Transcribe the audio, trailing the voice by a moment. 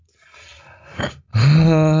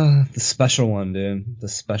special one, dude. The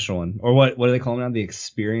special one. Or what do they call him now? The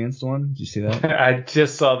experienced one? Did you see that? I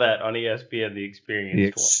just saw that on ESPN, the The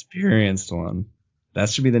experienced experienced one. That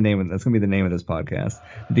should be the name that's gonna be the name of this podcast.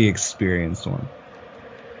 The experienced one.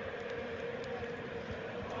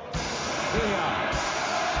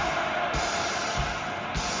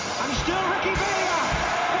 And still Ricky Villa.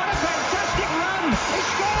 What a fantastic run. He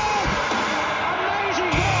scored.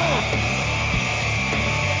 Amazing goal.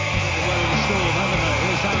 Well installed, haven't they?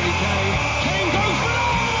 Here's Harry Kane. Kane goes for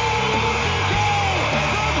it. What a goal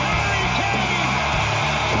from Harry Kane.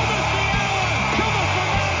 Cometh the hour. Cometh the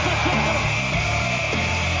man for Tottenham.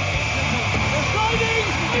 The sliding.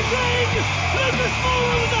 It's in. Lucas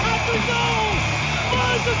Moura with a hat-trick goal.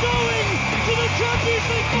 Spurs are going to the Champions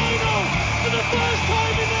League final for the first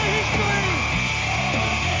time in their history.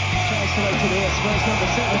 Chance selected here, Spurs number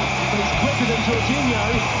 7, but he's quicker than Jorginho.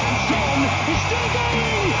 And Son is still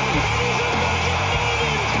going. It is a magic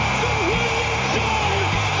moment from William Son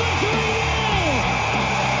for 3-0.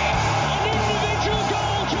 An individual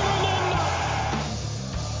goal to remember.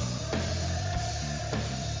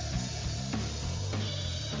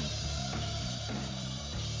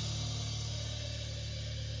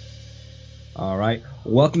 All right.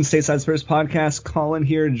 Welcome to Stateside Spurs Podcast. Colin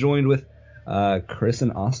here, joined with Chris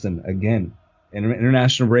and Austin again. In an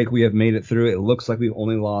international break, we have made it through. It looks like we've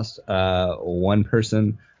only lost one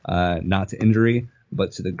person, not to injury,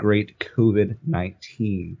 but to the great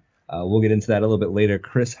COVID-19. We'll get into that a little bit later.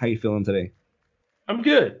 Chris, how you feeling today? I'm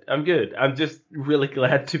good. I'm just really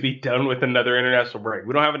glad to be done with another international break.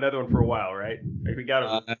 We don't have another one for a while, right? Like we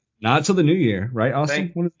got Not till the new year, right,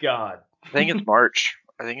 Austin? Thank God. I think it's March.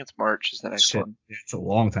 Is the next one. It's a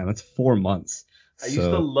long time. That's 4 months. I used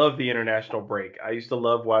to love the international break. I used to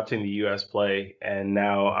love watching the U.S. play, and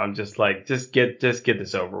now I'm just like, just get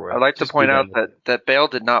this over with. I'd like to Just point be out done with it. that Bale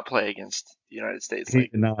did not play against the United States. He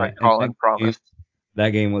did not. Like Colin promised.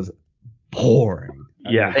 That game was boring.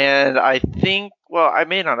 Yeah. And I think, well, I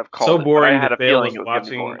may not have called So it, but boring I had that a Bale feeling was it was going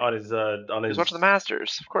to be watching boring. on his He was watching the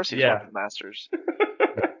Masters. Of course he was Yeah. watching the Masters.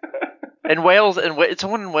 And Wales,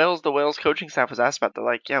 someone in Wales, the Wales coaching staff was asked about. They're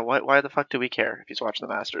like, yeah, why the fuck do we care if he's watching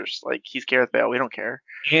the Masters? Like, he's Gareth Bale. We don't care.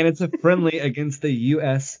 And it's a friendly against the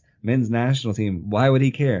U.S. men's national team. Why would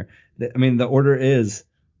he care? I mean, the order is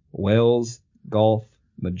Wales, golf,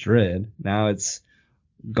 Madrid. Now it's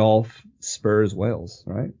golf, Spurs, Wales,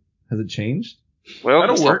 right? Has it changed? Wales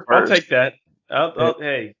That'll is work. still I'll first. take that.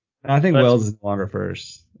 Hey. I think Let's- Wales is no longer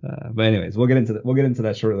first. But anyways, we'll get into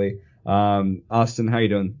that shortly. Austin, how you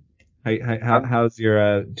doing? How's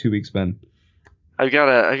your 2 weeks been? I got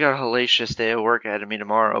a hellacious day of work ahead of me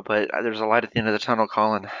tomorrow, but there's a light at the end of the tunnel,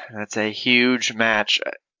 Colin. That's a huge match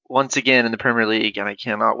once again in the Premier League, and I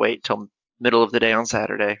cannot wait till middle of the day on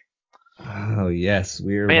Saturday. Oh yes,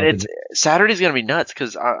 Man, Saturday's gonna be nuts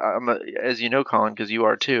because I'm as you know, Colin, because you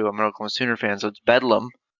are too. I'm an Oklahoma Sooner fan, so it's Bedlam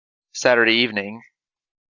Saturday evening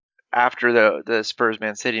after the Spurs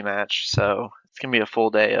Man City match. So it's gonna be a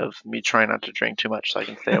full day of me trying not to drink too much so I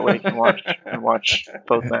can stay awake and watch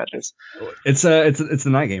both matches. It's the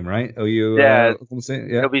night game, right? OU. Yeah.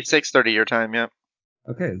 Yeah. It'll be 6:30 your time. Yeah.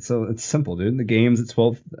 Okay, so it's simple, dude. The game's at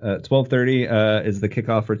 12:30 is the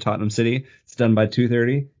kickoff for Tottenham City. It's done by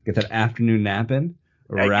 2:30. Get that afternoon nap in.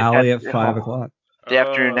 Rally at 5 o'clock. The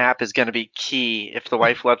afternoon nap is going to be key if the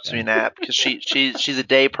wife lets me nap because she's a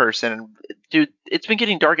day person. And dude, it's been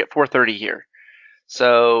getting dark at 4:30 here,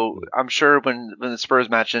 so I'm sure when the Spurs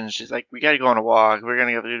match ends, she's like, "We got to go on a walk. We're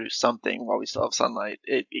gonna go do something while we still have sunlight."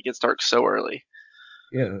 It gets dark so early.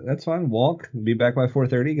 Yeah, that's fine. Walk, be back by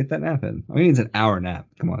 4:30. Get that nap in. I mean, it's an hour nap.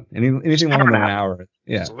 Come on, anything longer than an hour.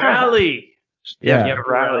 Yeah. Rally. Yeah.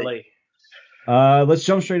 Rally. Let's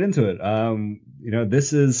jump straight into it.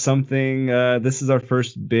 This is something. This is our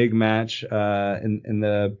first big match in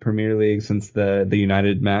the Premier League since the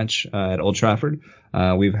United match at Old Trafford.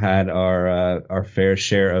 We've had our fair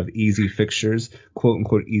share of easy fixtures, quote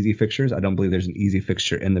unquote easy fixtures. I don't believe there's an easy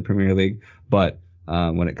fixture in the Premier League, but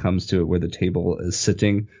when it comes to where the table is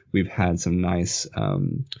sitting, we've had some nice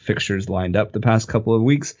fixtures lined up the past couple of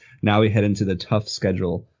weeks. Now we head into the tough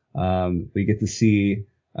schedule. We get to see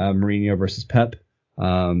Mourinho versus Pep.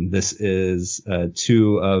 This is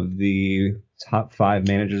 2 of the top 5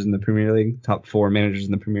 managers in the Premier League, top 4 managers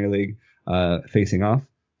in the Premier League facing off.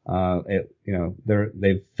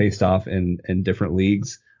 They've faced off in different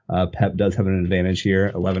leagues. Pep does have an advantage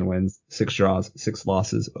here: 11 wins, 6 draws, 6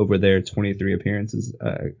 losses over their 23 appearances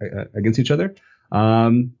against each other.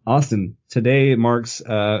 Austin, today marks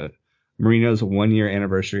Mourinho's 1-year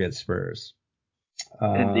anniversary at Spurs.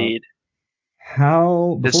 Indeed.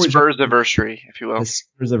 The Spurs anniversary, if you will. The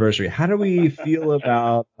Spurs anniversary. How do we feel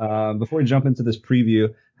about before we jump into this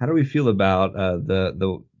preview? How do we feel about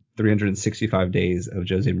the 365 days of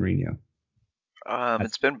Jose Mourinho?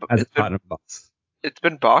 It's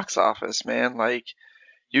been box office, man. Like,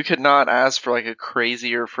 you could not ask for like a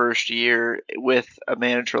crazier first year with a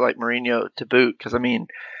manager like Mourinho to boot. Because I mean,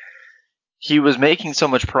 he was making so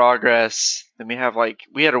much progress. And we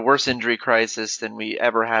had a worse injury crisis than we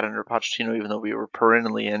ever had under Pochettino, even though we were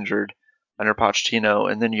perennially injured under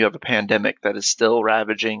Pochettino. And then you have a pandemic that is still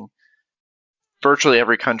ravaging virtually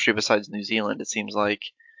every country besides New Zealand, it seems like.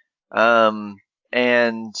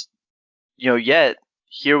 And yet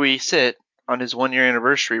here we sit on his 1 year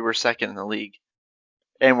anniversary. We're second in the league,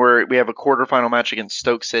 and we have a quarterfinal match against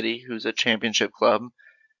Stoke City, who's a championship club.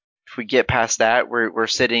 If we get past that, we're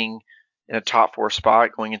sitting in a top 4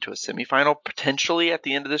 spot going into a semifinal potentially at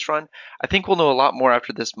the end of this run. I think we'll know a lot more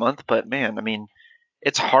after this month, but man, I mean,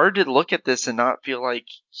 it's hard to look at this and not feel like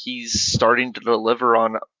he's starting to deliver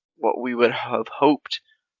on what we would have hoped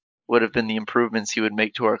would have been the improvements he would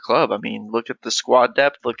make to our club. I mean, look at the squad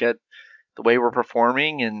depth, look at the way we're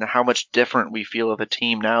performing, and how much different we feel of a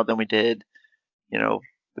team now than we did, the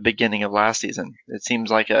beginning of last season. It seems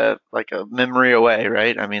like a memory away,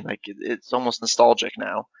 right? I mean, like it's almost nostalgic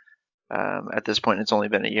now. At this point, it's only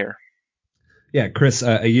been a year. Yeah, Chris,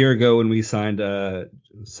 a year ago when we signed Jose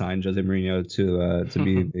Mourinho to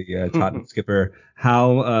be the Tottenham skipper,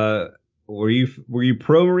 how were you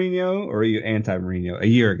pro Mourinho or were you anti Mourinho a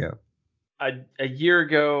year ago? A year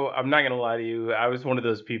ago, I'm not gonna lie to you, I was one of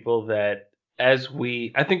those people that I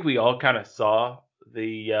think we all kind of saw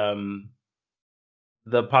the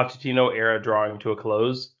Pochettino era drawing to a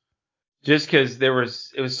close. Just because it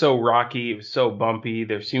was so rocky, it was so bumpy.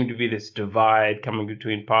 There seemed to be this divide coming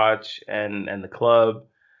between Poch and the club,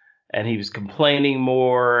 and he was complaining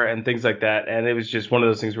more and things like that. And it was just one of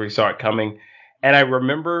those things where he saw it coming. And I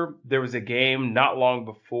remember there was a game not long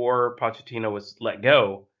before Pochettino was let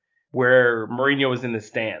go where Mourinho was in the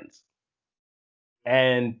stands,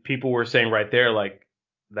 and people were saying right there, like,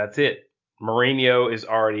 that's it. Mourinho is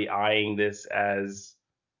already eyeing this as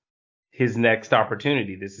his next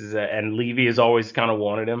opportunity. And Levy has always kind of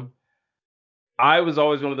wanted him. I was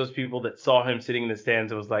always one of those people that saw him sitting in the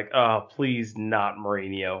stands and was like, oh, please not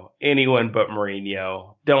Mourinho. Anyone but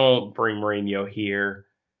Mourinho. Don't bring Mourinho here.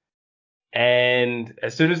 And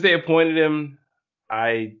as soon as they appointed him,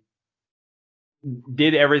 I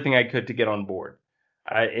did everything I could to get on board.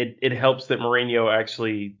 It helps that Mourinho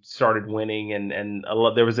actually started winning, and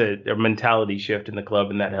there was a mentality shift in the club,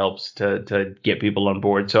 and that helps to get people on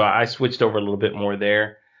board. So I switched over a little bit more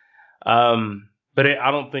there. But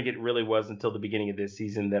I don't think it really was until the beginning of this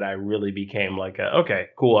season that I really became like, okay,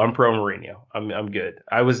 cool, I'm pro Mourinho. I'm good.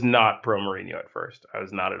 I was not pro Mourinho at first. I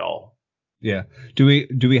was not at all. Yeah. Do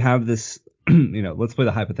we have this? Let's play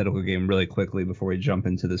the hypothetical game really quickly before we jump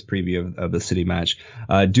into this preview of the City match.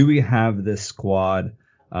 Do we have this squad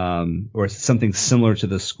or something similar to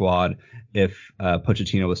this squad if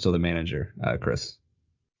Pochettino was still the manager, Chris?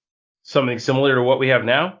 Something similar to what we have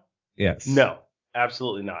now? Yes. No,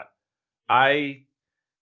 absolutely not. I'm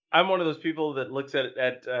one of those people that looks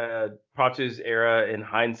at Poch's era in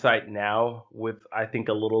hindsight now with, I think,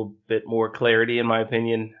 a little bit more clarity, in my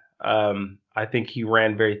opinion. I think he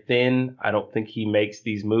ran very thin. I don't think he makes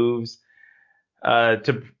these moves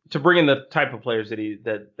to bring in the type of players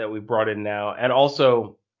that we brought in now. And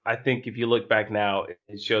also, I think if you look back now,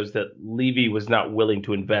 it shows that Levy was not willing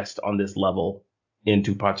to invest on this level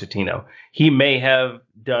into Pochettino. He may have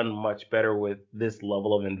done much better with this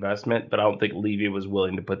level of investment, but I don't think Levy was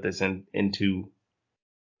willing to put this into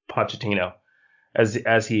Pochettino as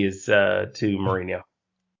he is to Mourinho.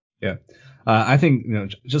 Yeah. I think,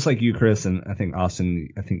 just like you, Chris, and I think Austin,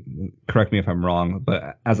 correct me if I'm wrong,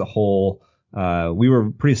 but as a whole, we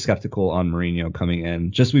were pretty skeptical on Mourinho coming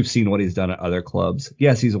in. Just we've seen what he's done at other clubs.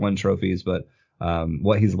 Yes, he's won trophies, but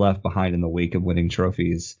what he's left behind in the wake of winning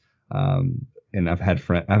trophies. And I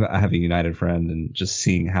have a United friend, and just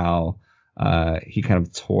seeing how he kind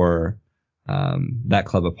of tore that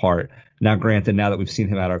club apart. Now, granted, now that we've seen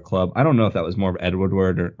him at our club, I don't know if that was more of Ed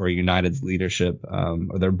Woodward or United's leadership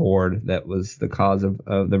or their board that was the cause of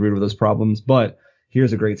the root of those problems. But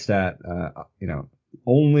here's a great stat.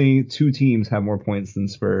 Only 2 teams have more points than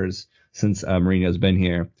Spurs since Mourinho's been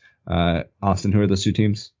here. Austin, who are those 2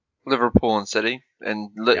 teams? Liverpool and City,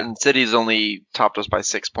 and City's only topped us by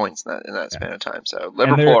 6 points in that span of time. So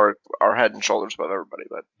Liverpool are head and shoulders above everybody.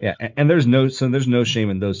 But yeah, and there's no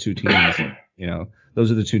shame in those 2 teams. Those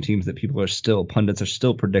are the 2 teams that pundits are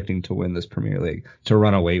still predicting to win this Premier League, to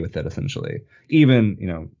run away with it essentially.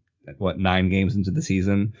 Even 9 games into the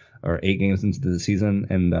season or 8 games into the season,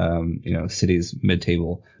 and City's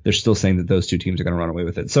mid-table. They're still saying that those two teams are going to run away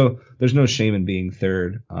with it. So there's no shame in being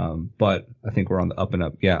third, but I think we're on the up and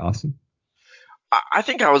up. Yeah, Austin. I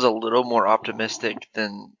think I was a little more optimistic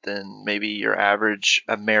than maybe your average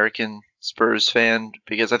American Spurs fan,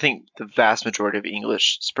 because I think the vast majority of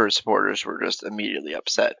English Spurs supporters were just immediately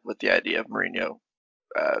upset with the idea of Mourinho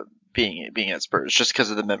being at Spurs, just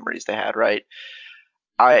because of the memories they had, right?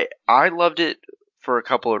 I loved it for a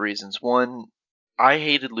couple of reasons. One, I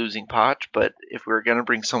hated losing Poch, but if we were going to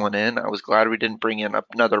bring someone in, I was glad we didn't bring in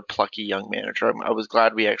another plucky young manager. I was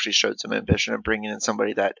glad we actually showed some ambition in bringing in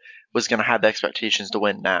somebody that was going to have the expectations to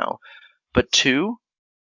win now. But two,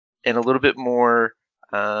 and a little bit more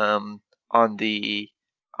on the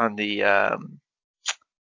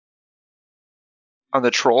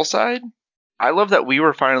troll side, I love that we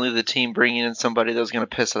were finally the team bringing in somebody that was going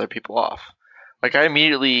to piss other people off. Like, I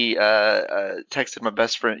immediately texted my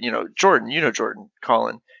best friend, Jordan,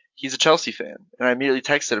 Colin. He's a Chelsea fan. And I immediately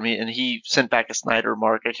texted him, and he sent back a snide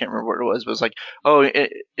remark. I can't remember what it was, but it was like, oh,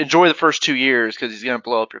 enjoy the first 2 years because he's going to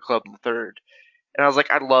blow up your club in the third. And I was like,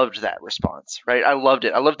 I loved that response, right? I loved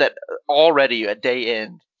it. I loved that already at day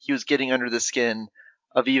end, he was getting under the skin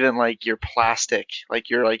of even like your plastic,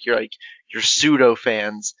 your pseudo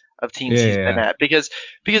fans of teams he's been at. Because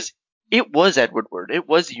it was Ed Woodward. It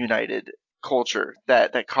was United culture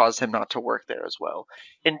that caused him not to work there as well.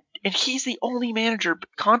 And he's the only manager.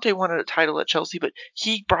 Conte wanted a title at Chelsea, but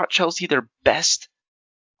he brought Chelsea their best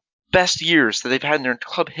years that they've had in their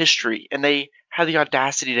club history, and they had the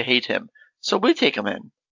audacity to hate him. So we take him in.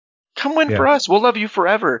 Come win for us. We'll love you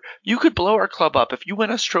forever. You could blow our club up. If you win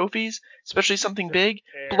us trophies, especially something big,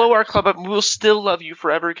 blow our club up and we'll still love you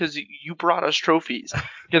forever because you brought us trophies.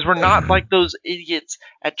 Because we're not like those idiots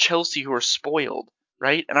at Chelsea who are spoiled.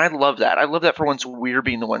 Right? And I love that. I love that for once we're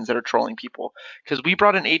being the ones that are trolling people. Because we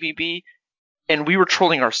brought in ABB and we were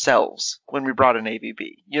trolling ourselves when we brought in ABB.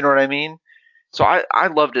 You know what I mean? So I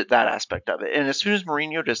loved it, that aspect of it. And as soon as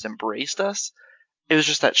Mourinho just embraced us, it was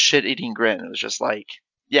just that shit-eating grin. It was just like,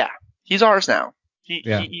 yeah, he's ours now.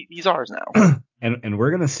 He's ours now. And we're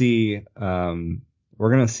gonna see what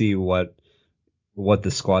the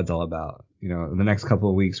squad's all about. In the next couple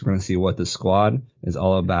of weeks, we're going to see what the squad is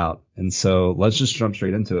all about. And so let's just jump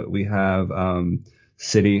straight into it. We have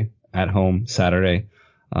City at home Saturday.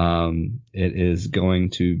 It is going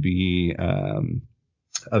to be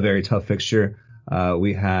a very tough fixture.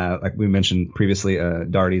 We have, like we mentioned previously,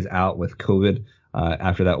 Doherty's out with COVID.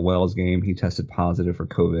 After that Wales game, he tested positive for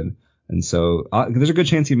COVID. And so there's a good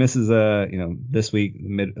chance he misses, this week,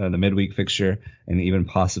 the midweek fixture, and even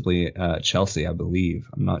possibly Chelsea, I believe.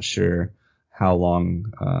 I'm not sure how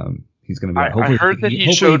long he's going to be.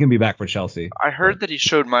 Hopefully he can be back for Chelsea. I heard that he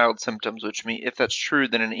showed mild symptoms, which means if that's true,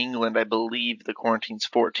 then in England, I believe the quarantine's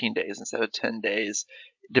 14 days instead of 10 days,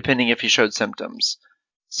 depending if he showed symptoms.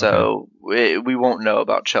 So we won't know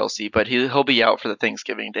about Chelsea, but he'll be out for the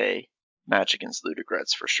Thanksgiving Day match against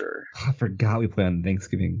Ludogorets for sure. I forgot we play on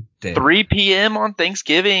Thanksgiving Day. 3 p.m. on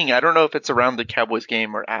Thanksgiving. I don't know if it's around the Cowboys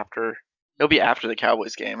game or after. It'll be after the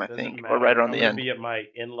Cowboys game, I think, or right around the end. I'm gonna be at my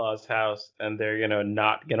in-laws' house, and they're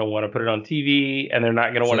not gonna want to put it on TV, and they're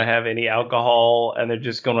not gonna want to have any alcohol, and they're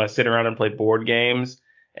just gonna sit around and play board games.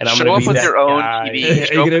 And I'm gonna be with your own TV.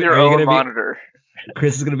 Show up with your own monitor.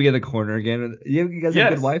 Chris is going to be in the corner again. You guys have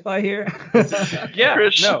good Wi-Fi here? Yeah.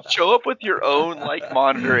 Chris, show up with your own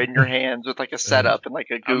monitor in your hands with a setup and a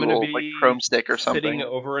Google Chrome stick or something. Sitting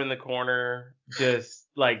over in the corner, just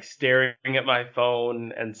staring at my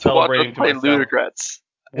phone and celebrating to myself. Ludogorets.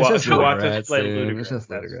 Watch us play Ludogorets. That's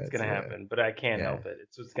what's going to happen, but I can't help it.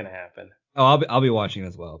 It's what's going to happen. Oh, I'll be watching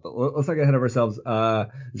as well. But let's not get ahead of ourselves.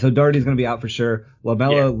 So Doherty's going to be out for sure.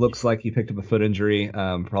 Lamela looks like he picked up a foot injury.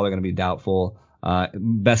 Probably going to be doubtful.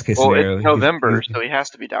 Best case scenario. It's November, so he has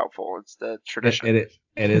to be doubtful. It's the tradition. It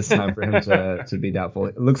is time for him to be doubtful.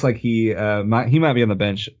 It looks like he might be on the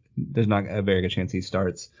bench. There's not a very good chance he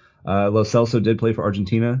starts. Lo Celso did play for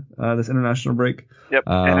Argentina this international break. Yep,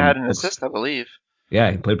 and had an assist, I believe. Yeah,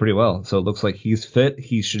 he played pretty well. So it looks like he's fit.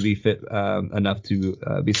 He should be fit enough to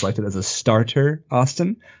be selected as a starter,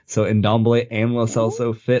 Austin. So Ndombele and Lo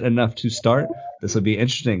Celso fit enough to start. This would be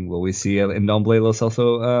interesting. Will we see Ndombele, Lo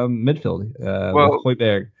Celso midfield with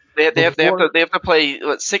Højbjerg? They have to play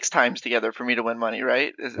 6 times together for me to win money,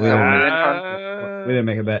 right? We didn't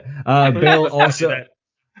make a bet. Bale also.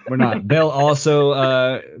 We're not. Bale has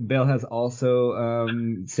also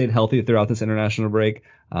stayed healthy throughout this international break.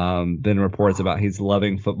 Been reports about he's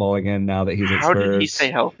loving football again now that he's at Spurs. How did he stay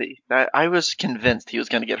healthy? I was convinced he was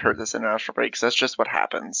going to get hurt this international break because that's just what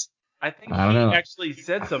happens. I think I don't he know. actually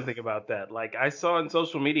said something about that. Like I saw on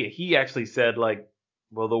social media, he actually said like,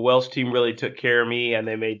 well, the Welsh team really took care of me, and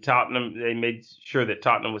they made sure that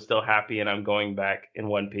Tottenham was still happy, and I'm going back in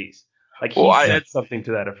one piece. Like Well, he said something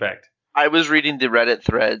to that effect. I was reading the Reddit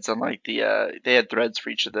threads on like they had threads for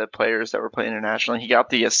each of the players that were playing internationally. He got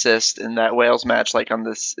the assist in that Wales match like in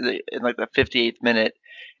like the 58th minute,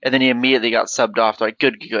 and then he immediately got subbed off. They're like,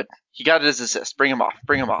 good. He got his assist. Bring him off.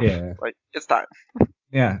 Yeah. Like it's time.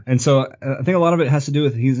 Yeah, and so I think a lot of it has to do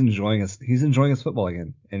with he's enjoying his football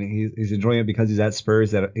again, and he's enjoying it because he's at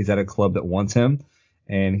Spurs, he's at a club that wants him,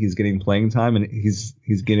 and he's getting playing time, and he's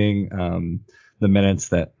getting the minutes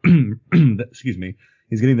that excuse me,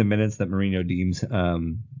 he's getting the minutes that Mourinho deems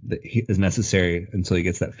that is necessary until he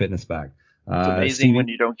gets that fitness back. It's amazing when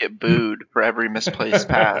you don't get booed for every misplaced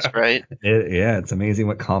pass, right? It's amazing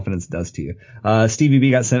what confidence does to you. Stevie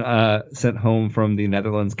B got sent home from the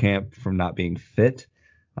Netherlands camp from not being fit.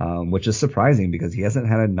 Which is surprising because he hasn't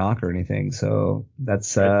had a knock or anything. So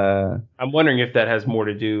that's. I'm wondering if that has more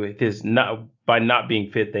to do with his by not being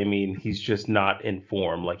fit. They mean he's just not in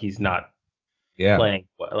form. Like he's not playing.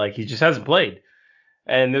 Like he just hasn't played.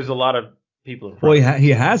 And there's a lot of people. Well, he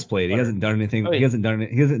has played. He hasn't done anything. Oh, yeah. He hasn't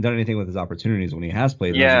done anything with his opportunities when he has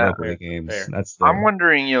played those Europa League games. Fair. I'm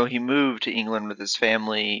wondering, he moved to England with his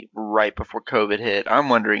family right before COVID hit. I'm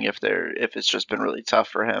wondering if it's just been really tough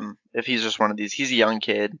for him. If he's just one of these, he's a young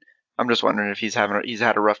kid. I'm just wondering if he's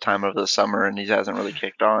had a rough time over the summer and he hasn't really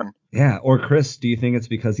kicked on. Yeah. Or Chris, do you think it's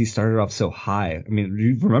because he started off so high? I mean,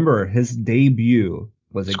 you remember his debut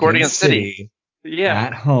was against City. Yeah.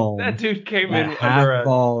 At home. That dude came that in half under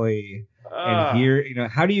volley. And here,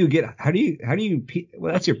 how do you peak?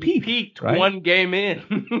 Well, that's your peak. He peaked right? one game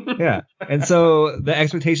in. Yeah. And so the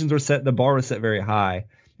expectations were set, the bar was set very high.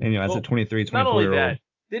 And, as a 23, 24 not only year old. that,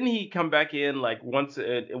 didn't he come back in like once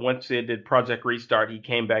it did Project Restart, he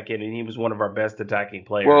came back in and he was one of our best attacking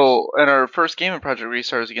players. Well, in our first game in Project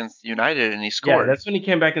Restart was against United and he scored. Yeah, that's when he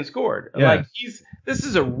came back and scored. Yeah. Like this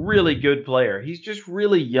is a really good player. He's just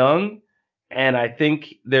really young, and I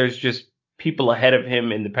think there's just people ahead of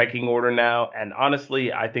him in the pecking order now. And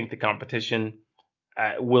honestly, I think the competition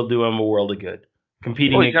will do him a world of good.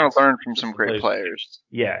 Competing well, he's going against to learn from some great players.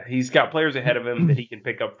 Yeah, he's got players ahead of him that he can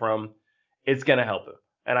pick up from. It's going to help him.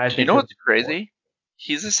 And I think what's crazy?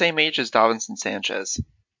 He's the same age as Davinson Sanchez.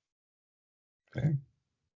 Okay.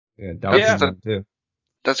 Yeah, Davinson too.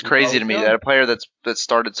 That's crazy to me. That a player that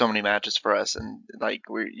started so many matches for us and like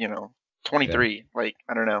we're 23. Yeah. Like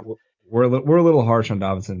I don't know. We're a little harsh on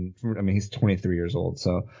Davinson. I mean, he's 23 years old.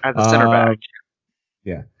 So as a center back.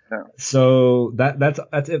 Yeah. No. So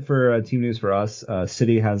that's it for team news for us.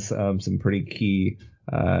 City has some pretty key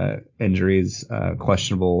injuries,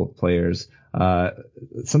 questionable players.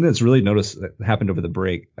 Something that's really noticed that happened over the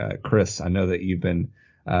break. Chris, I know that you've been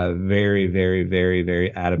very, very, very,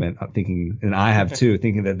 very adamant thinking, and I have too,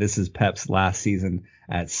 thinking that this is Pep's last season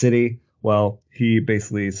at City. Well, he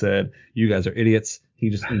basically said, you guys are idiots. He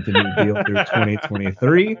just inked a new deal through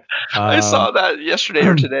 2023. I saw that yesterday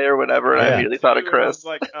or today or whatever, and I immediately thought of Chris. I was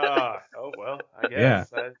like, oh well, I guess.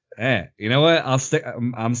 Yeah. Hey, you know what?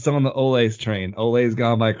 I'm still on the Ole's train. Ole's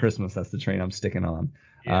gone by Christmas. That's the train I'm sticking on.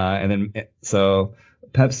 Yeah. And then so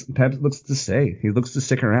Pep looks to stay. He looks to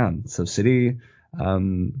stick around. So City,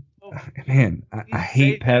 man, I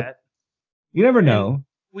hate Pep. That, you never know.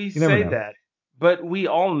 We say that, but we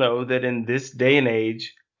all know that in this day and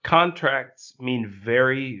age, contracts mean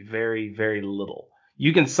very, very, very little.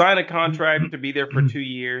 You can sign a contract to be there for 2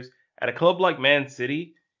 years. At a club like Man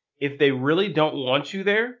City, if they really don't want you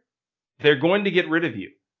there, they're going to get rid of you.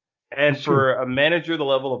 And for a manager the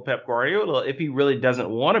level of Pep Guardiola, if he really doesn't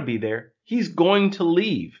want to be there, he's going to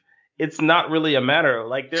leave. It's not really a matter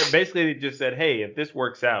like they just said, hey, if this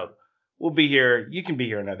works out, we'll be here. You can be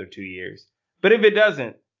here another 2 years. But if it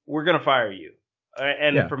doesn't, we're going to fire you.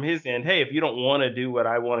 And from his end, hey, if you don't want to do what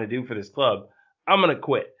I want to do for this club, I'm going to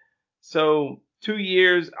quit. So 2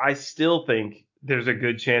 years, I still think there's a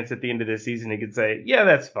good chance at the end of this season he could say, yeah,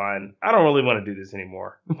 that's fine. I don't really want to do this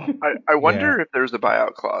anymore. I wonder if there's a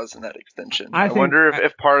buyout clause in that extension. I wonder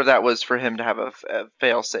if part of that was for him to have a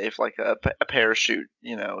fail-safe, like a parachute,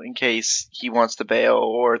 in case he wants to bail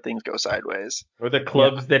or things go sideways. Or the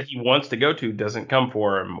clubs that he wants to go to doesn't come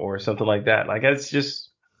for him or something like that. Like, it's just...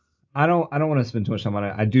 I don't want to spend too much time on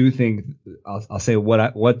it. I do think I'll say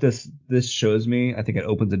what this shows me. I think it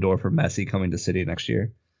opens the door for Messi coming to City next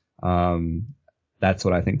year. That's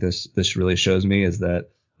what I think this really shows me is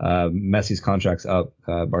that Messi's contract's up.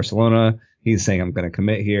 Barcelona, he's saying I'm going to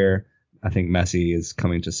commit here. I think Messi is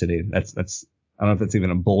coming to City. That's I don't know if that's even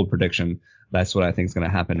a bold prediction. That's what I think is going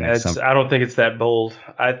to happen next summer. I don't think it's that bold.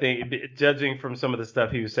 I think, judging from some of the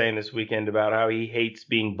stuff he was saying this weekend about how he hates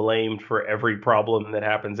being blamed for every problem that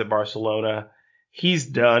happens at Barcelona, he's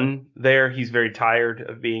done there. He's very tired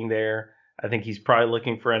of being there. I think he's probably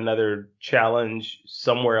looking for another challenge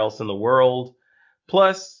somewhere else in the world.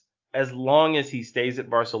 Plus, as long as he stays at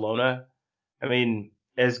Barcelona, I mean,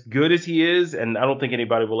 as good as he is, and I don't think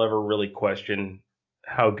anybody will ever really question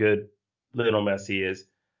how good Lionel Messi is,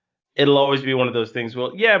 it'll always be one of those things.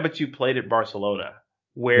 Well, yeah, but you played at Barcelona,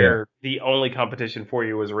 where the only competition for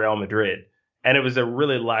you was Real Madrid, and it was a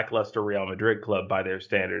really lackluster Real Madrid club by their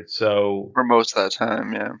standards. So For most of that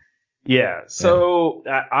time, yeah. yeah, so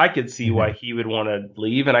I could see why he would want to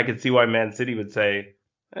leave, and I could see why Man City would say,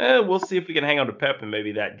 we'll see if we can hang on to Pep, and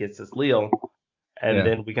maybe that gets us Lille, and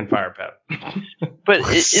then we can fire Pep. But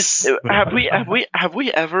have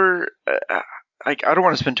we ever? Like, I don't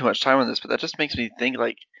want to spend too much time on this, but that just makes me think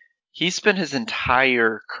like he spent his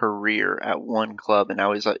entire career at one club, and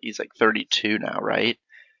now he's like 32 now, right?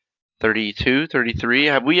 32, 33.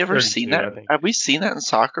 Have we ever seen that? I think. Have we seen that in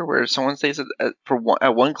soccer where someone stays at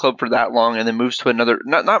one club for that long and then moves to another,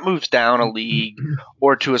 not moves down a league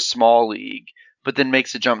or to a small league, but then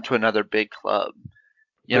makes a jump to another big club?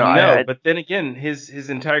 But then again, his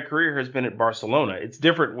entire career has been at Barcelona. It's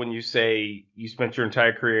different when you say you spent your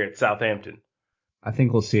entire career at Southampton. I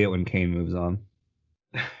think we'll see it when Kane moves on.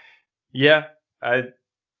 Yeah, because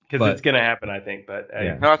it's gonna happen, I think. But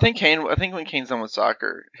no, I think when Kane's done with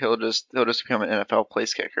soccer, he'll just become an NFL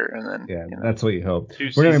place kicker, and then that's what you hope.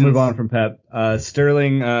 We're gonna move on from Pep.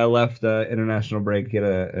 Sterling left international break, he had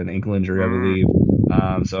an ankle injury, I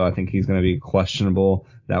believe. So I think he's gonna be questionable.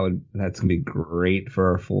 That's gonna be great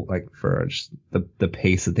for just the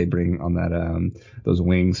pace that they bring on that those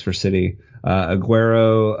wings for City.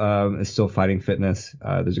 Aguero is still fighting fitness.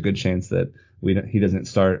 There's a good chance that he doesn't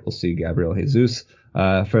start. We'll see Gabriel Jesus.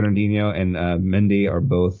 Fernandinho and Mendy are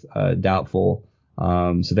both doubtful.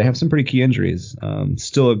 So they have some pretty key injuries.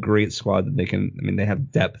 Still a great squad that they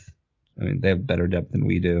have depth. They have better depth than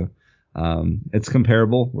we do. It's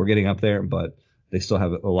comparable. We're getting up there, but they still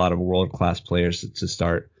have a lot of world-class players to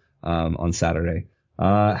start on Saturday.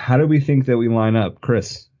 How do we think that we line up?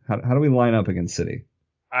 Chris, how do we line up against City?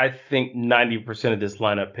 I think 90% of this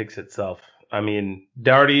lineup picks itself. I mean,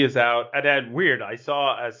 Doherty is out. Weird. I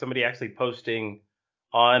saw somebody actually posting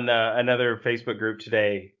on another Facebook group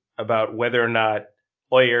today about whether or not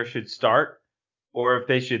Hoyer should start or if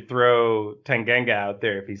they should throw Tanganga out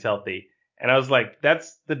there if he's healthy. And I was like,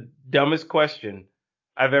 that's the dumbest question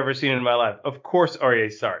I've ever seen in my life. Of course Aurier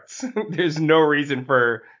starts. There's no reason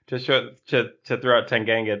to throw out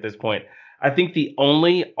Tanganga at this point. I think the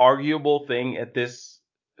only arguable thing at this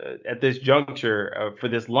juncture for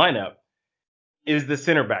this lineup is the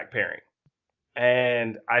center back pairing.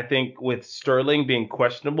 And I think with Sterling being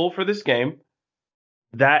questionable for this game,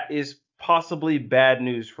 that is possibly bad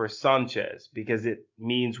news for Sanchez because it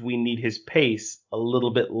means we need his pace a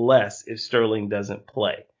little bit less if Sterling doesn't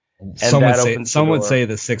play. Some would say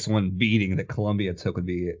the 6-1 beating that Colombia took would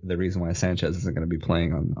be the reason why Sanchez isn't going to be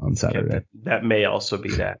playing on Saturday. Yeah, that may also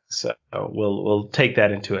be that. So we'll take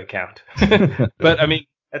that into account. But I mean,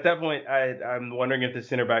 at that point, I'm wondering if the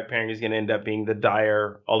center back pairing is going to end up being the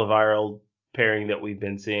Dyer Alderweireld pairing that we've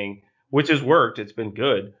been seeing, which has worked. It's been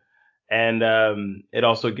good. And it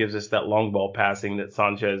also gives us that long ball passing that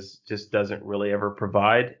Sanchez just doesn't really ever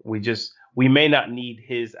provide. We may not need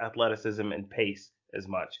his athleticism and pace as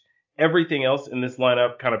much. Everything else in this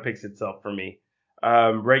lineup kind of picks itself for me.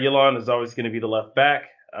 Reguilon is always going to be the left back.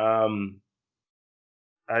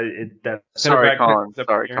 Sorry, Colin. I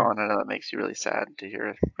know that makes you really sad to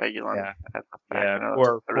hear Reguilon. Yeah.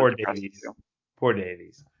 Poor Davies. Poor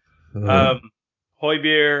Davies.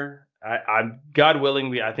 Højbjerg. I'm God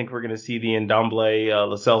willing. I think we're going to see the Ndombele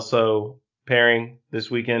Lo Celso pairing this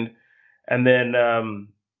weekend, and then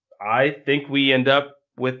I think we end up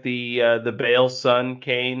with the Bale, Son,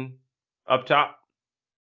 Kane up top.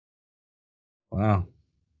 Wow.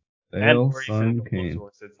 Bale, Son, Kane.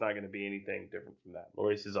 It's not going to be anything different from that.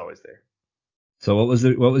 Lloris is always there. So what was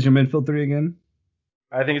your midfield three again?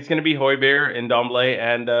 I think it's going to be Højbjerg, Ndombele,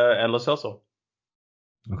 and Lo Celso.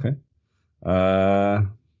 Okay.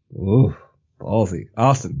 Ballsy.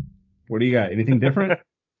 Austin, what do you got? Anything different?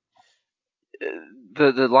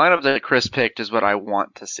 The lineup that Chris picked is what I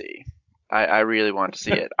want to see. I really want to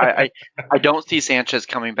see it. I don't see Sanchez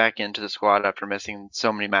coming back into the squad after missing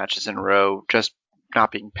so many matches in a row, just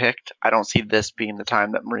not being picked. I don't see this being the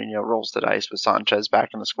time that Mourinho rolls the dice with Sanchez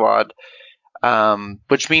back in the squad,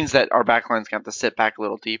 which means that our backline's going to have to sit back a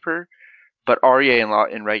little deeper. but Aurier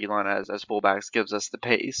and Reguilon as fullbacks gives us the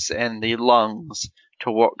pace and the lungs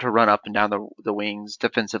to run up and down the wings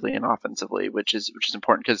defensively and offensively, which is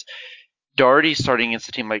important because Doherty starting against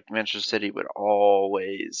a team like Manchester City would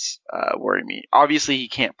always worry me. Obviously, he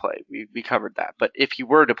can't play. We covered that. But if he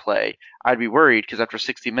were to play, I'd be worried because after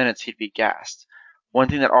 60 minutes, he'd be gassed. One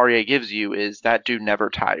thing that Aurier gives you is that dude never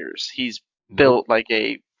tires. He's built like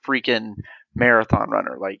a freaking marathon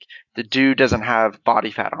runner. Like, the dude doesn't have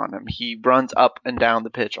body fat on him. He runs up and down the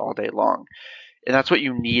pitch all day long. And that's what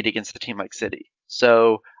you need against a team like City.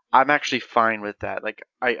 So I'm actually fine with that. Like,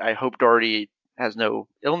 I hope Doherty has no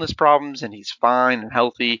illness problems and he's fine and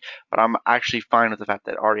healthy, but I'm actually fine with the fact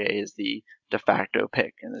that Aurier is the de facto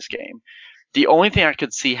pick in this game. The only thing I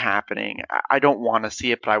could see happening, I don't want to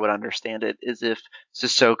see it, but I would understand it, is if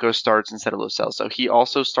Sissoko starts instead of Lo Celso. He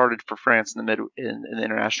also started for France in the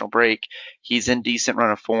international break. He's in decent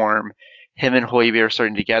run of form. Him and Højbjerg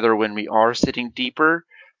starting together when we are sitting deeper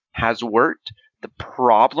has worked. The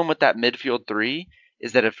problem with that midfield three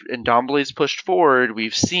is that if Ndombele is pushed forward,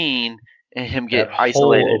 we've seen him get that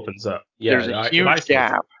isolated. hole opens up. Yeah, There's a huge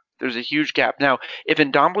gap. There's a huge gap. Now, if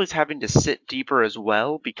Ndombele's having to sit deeper as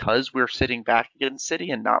well because we're sitting back against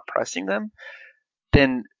City and not pressing them,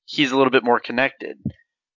 then he's a little bit more connected.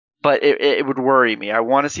 But it would worry me. I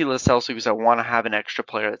want to see Lo Celso because I want to have an extra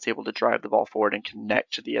player that's able to drive the ball forward and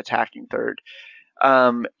connect to the attacking third.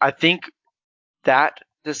 I think that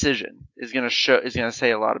decision is going to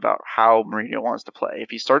say a lot about how Mourinho wants to play.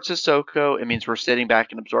 If he starts Sissoko, it means we're sitting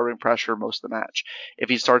back and absorbing pressure most of the match. If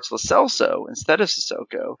he starts Lo Celso instead of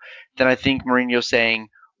Sissoko, then I think Mourinho's saying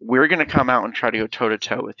we're going to come out and try to go toe to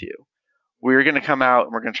toe with you. We're going to come out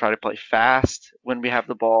and we're going to try to play fast when we have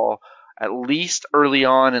the ball, at least early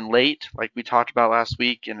on and late, like we talked about last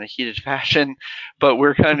week in a heated fashion. But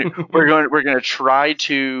we're going to try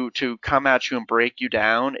to come at you and break you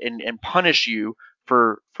down and punish you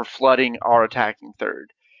for flooding our attacking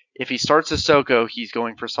third. If he starts Sissoko, he's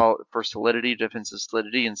going for solidity, defensive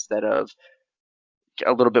solidity, instead of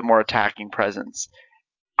a little bit more attacking presence.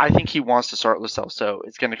 I think he wants to start Lo Celso.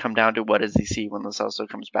 It's going to come down to what does he see when Lo Celso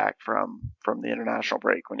comes back from the international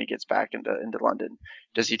break, when he gets back into London.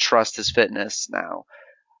 Does he trust his fitness now?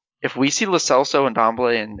 If we see Lo Celso and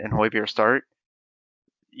Ndombele and Højbjerg start,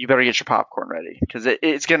 you better get your popcorn ready because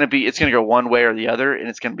it's going to go one way or the other, and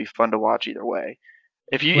it's going to be fun to watch either way.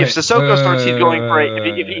 If Sissoko starts, he's going for it.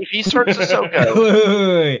 If he starts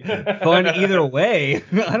Sissoko, fun either way.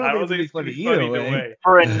 I don't think it's fun either way.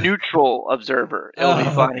 For a neutral observer, it'll be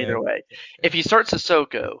fun either way. If he starts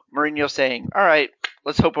Sissoko, Mourinho's saying, "All right,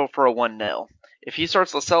 let's hope for a 1-0." If he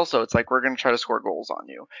starts Lo Celso, it's like we're going to try to score goals on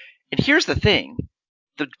you. And here's the thing: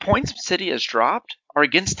 the points City has dropped are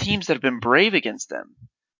against teams that have been brave against them.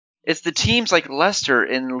 It's the teams like Leicester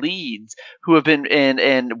and Leeds who have been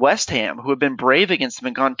and West Ham who have been brave against them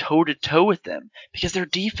and gone toe to toe with them because their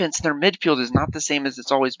defense and their midfield is not the same as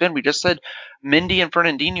it's always been. We just said Mendy and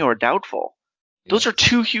Fernandinho are doubtful. Yeah. Those are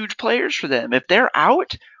two huge players for them. If they're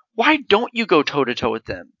out, why don't you go toe to toe with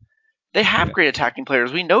them? They have great attacking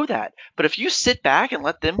players. We know that. But if you sit back and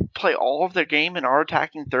let them play all of their game in our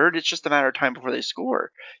attacking third, it's just a matter of time before they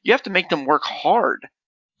score. You have to make them work hard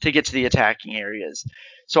to get to the attacking areas.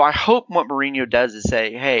 So I hope what Mourinho does is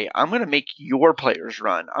say, hey, I'm going to make your players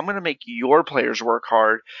run. I'm going to make your players work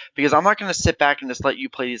hard because I'm not going to sit back and just let you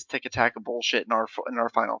play this tick-attack of bullshit in our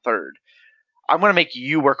final third. I'm going to make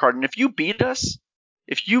you work hard. And if you beat us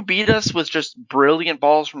with just brilliant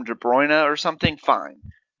balls from De Bruyne or something, fine.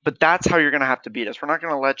 But that's how you're going to have to beat us. We're not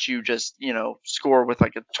going to let you just, score with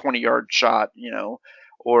like a 20-yard shot,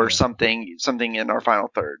 or something in our final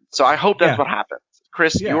third. So I hope that's what happens.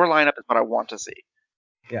 Chris, your lineup is what I want to see.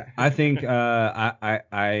 Yeah, I think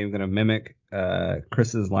I'm going to mimic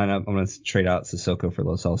Chris's lineup. I'm going to trade out Sissoko for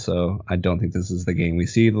Lo Celso. I don't think this is the game we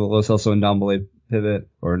see the Lo Celso and Ndombele pivot,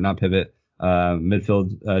 or not pivot,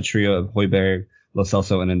 midfield trio of Højbjerg, Lo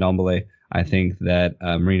Celso, and Ndombele. I think that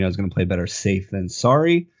Mourinho is going to play better safe than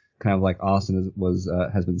sorry, kind of like Austin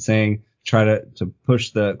has been saying. Try to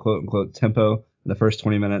push the quote-unquote tempo in the first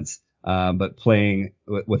 20 minutes, but playing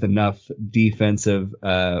with enough defensive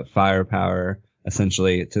firepower,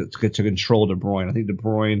 essentially, to control De Bruyne. I think De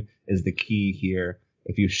Bruyne is the key here.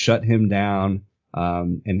 If you shut him down,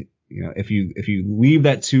 and if you leave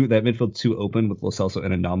that midfield two open with Lo Celso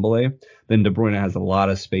and Ndombele, then De Bruyne has a lot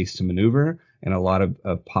of space to maneuver and a lot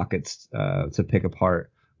of pockets to pick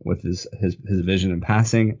apart with his vision and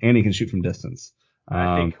passing, and he can shoot from distance.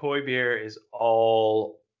 I think Højbjerg is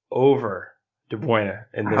all over De Bruyne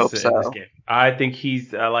in I hope this in this so. game. I think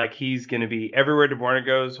he's he's going to be everywhere De Bruyne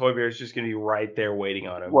goes. Højbjerg is just going to be right there waiting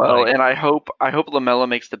on him. Well, and I hope Lamella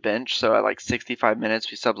makes the bench. So at like 65 minutes,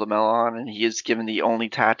 we sub Lamella on, and he is given the only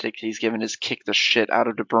tactic he's given is kick the shit out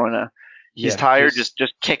of De Bruyne. He's tired. Just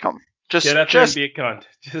kick him. Just get out there and be a cunt.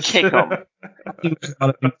 Just kick him. I think there's a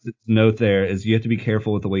lot of things to note there is you have to be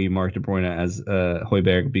careful with the way you mark De Bruyne as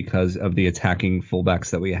Højbjerg because of the attacking fullbacks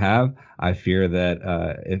that we have. I fear that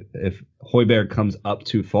if Højbjerg comes up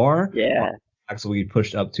too far, backs will be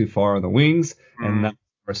pushed up too far on the wings, and that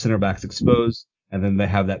our center backs exposed, and then they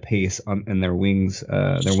have that pace in their wings,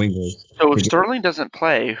 their wingers. So if Sterling doesn't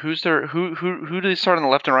play, who do they start on the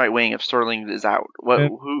left and right wing if Sterling is out?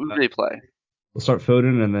 Who do they play? We'll start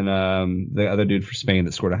Foden and then the other dude for Spain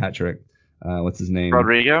that scored a hat trick. What's his name?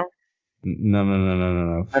 Rodrigo?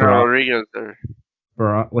 No. Rodrigo's there.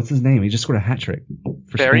 What's his name? He just scored a hat trick.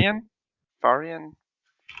 Varian?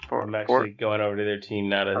 I'm actually going over to their team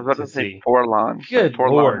now to see. Forlan. Good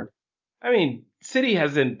Lord. I mean, City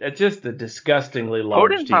has just a disgustingly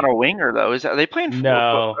large Foden's team. not a winger, though. Are they playing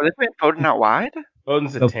No. Are they playing Foden out wide?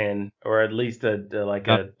 Foden's a 10, or at least a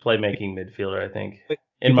playmaking midfielder, I think.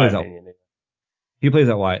 In my opinion. He plays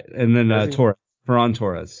out wide. And then Ferran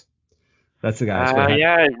Torres. That's the guy.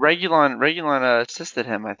 Yeah, Reguilon assisted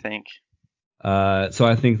him, I think. So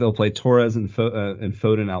I think they'll play Torres and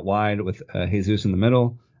Foden out wide with Jesus in the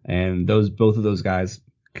middle, and both of those guys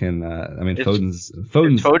can. Foden's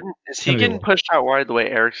is he getting pushed out wide the way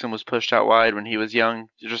Eriksen was pushed out wide when he was young?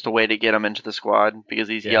 Just a way to get him into the squad because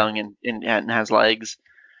he's young and has legs.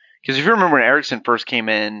 Because if you remember when Eriksen first came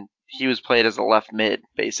in, he was played as a left mid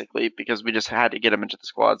basically because we just had to get him into the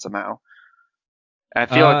squad somehow. And I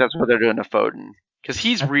feel like that's what they're doing to Foden. Because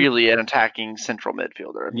he's really an attacking central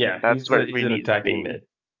midfielder. That's where he's an attacking mid.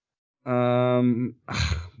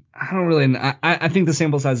 I don't really. I think the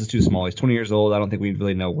sample size is too small. He's 20 years old. I don't think we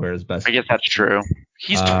really know where his best. I guess that's true.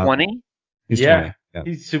 He's 20. He's 20. Yeah,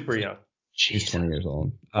 he's super young. He's 20 years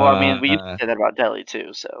old. Well, I mean, we used to say that about Dele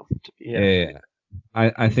too. So yeah.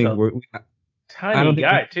 I think we're tiny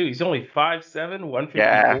guy too. He's only 5'7",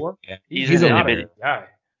 154. Yeah. He's an itty bitty guy.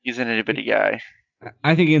 He's an itty bitty guy.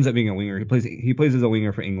 I think he ends up being a winger. He plays as a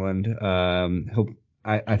winger for England.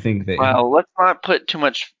 I think that. Well, let's not put too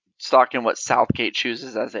much stock in what Southgate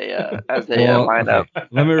chooses as a lineup. Okay.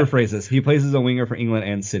 Let me rephrase this. He plays as a winger for England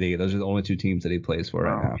and City. Those are the only two teams that he plays for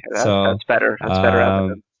right now. Okay, that's better. That's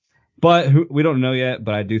better. But we don't know yet.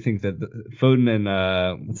 But I do think that Foden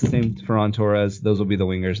and what's his name, Ferran Torres, those will be the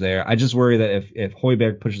wingers there. I just worry that if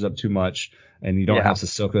Højbjerg pushes up too much and you don't have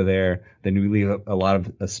Sissoko there, then we leave a lot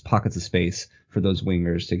of pockets of space for those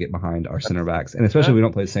wingers to get behind our center backs, and especially if we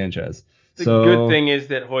don't play Sanchez. The good thing is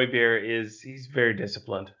that Højbjerg he's very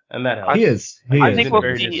disciplined, and that helps. He is. I think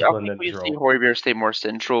we see Højbjerg stay more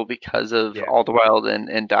central because of Alderweireld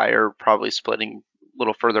and Dyer probably splitting a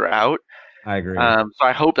little further out. I agree. So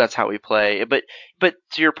I hope that's how we play. But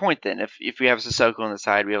to your point, then, if we have Sissoko on the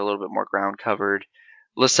side, we have a little bit more ground covered.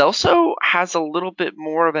 Lo Celso has a little bit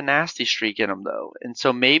more of a nasty streak in him, though, and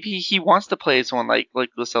so maybe he wants to play someone like Lo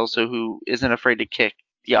Celso who isn't afraid to kick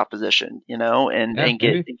the opposition, and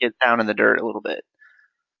get down in the dirt a little bit.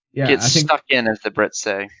 Yeah, get stuck in, as the Brits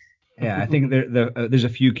say. Yeah, I think there's a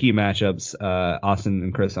few key matchups. Austin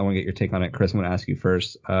and Chris, I want to get your take on it. Chris, I want to ask you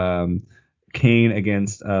first. Kane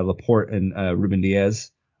against Laporte and Ruben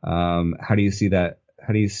Diaz. How do you see that?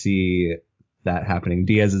 How do you see that happening?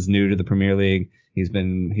 Diaz is new to the Premier League. He's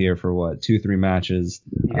been here for 2-3 matches,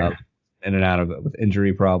 in and out of it with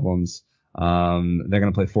injury problems. They're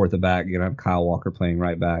going to play four at the back. You're going to have Kyle Walker playing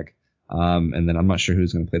right back. And then I'm not sure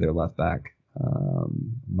who's going to play their left back.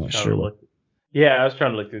 I'm not sure. I was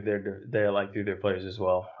trying to look through their players as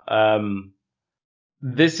well.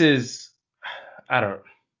 This is,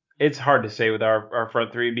 it's hard to say with our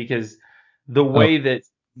front three because the way that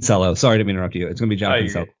Cancelo. Sorry to interrupt you. It's going to be John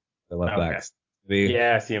Cancelo, the left backs.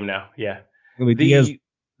 I see him now. Yeah. The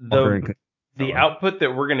output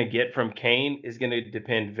that we're going to get from Kane is going to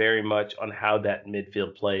depend very much on how that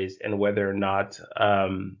midfield plays and whether or not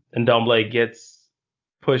Ndombele gets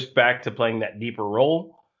pushed back to playing that deeper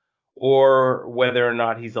role, or whether or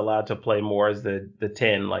not he's allowed to play more as the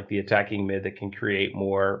 10, like the attacking mid that can create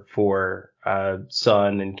more for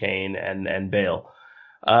Son and Kane and Bale.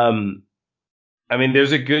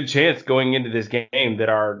 There's a good chance going into this game that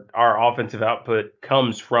our offensive output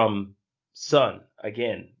comes from Son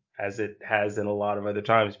again, as it has in a lot of other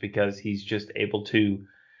times, because he's just able to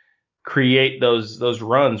create those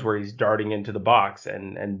runs where he's darting into the box.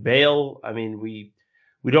 And Bale,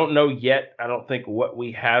 we don't know yet, I don't think, what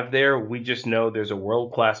we have there. We just know there's a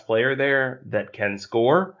world-class player there that can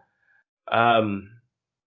score.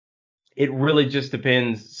 it really just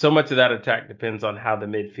depends. So much of that attack depends on how the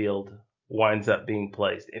midfield winds up being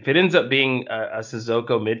placed. If it ends up being a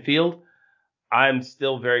Sissoko midfield, I'm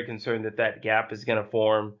still very concerned that that gap is going to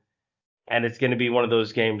form. And it's going to be one of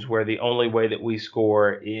those games where the only way that we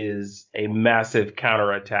score is a massive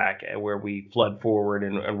counterattack and where we flood forward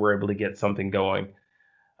and we're able to get something going.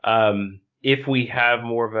 If we have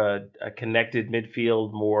more of a connected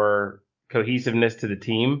midfield, more cohesiveness to the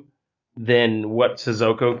team, then what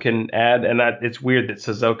Sissoko can add, and it's weird that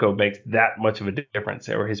Sissoko makes that much of a difference,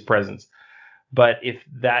 or his presence. But if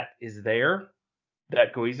that is there,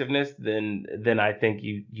 that cohesiveness, then I think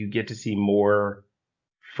you get to see more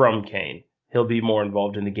from Kane. He'll be more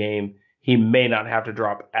involved in the game. He may not have to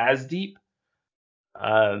drop as deep.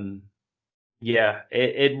 Yeah,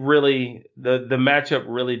 it really the matchup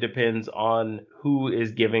really depends on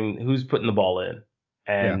who's putting the ball in,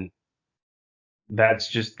 and that's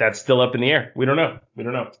still up in the air. We don't know.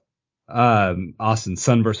 Austin,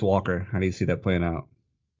 Sun versus Walker. How do you see that playing out?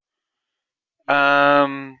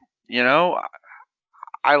 You know,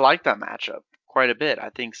 I like that matchup quite a bit. I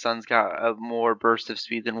think Sun's got a more burst of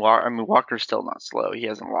speed than Walker. I mean, Walker's still not slow. He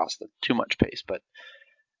hasn't lost too much pace, but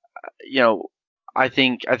I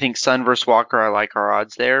think Sun versus Walker. I like our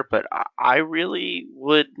odds there, but I really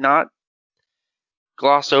would not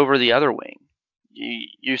gloss over the other wing.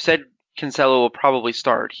 You said Cancelo will probably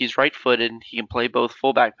start. He's right-footed. He can play both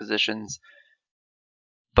fullback positions.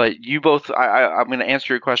 But you both, I'm going to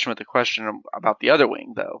answer your question with a question about the other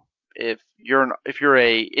wing, though. If you're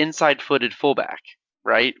a inside-footed fullback,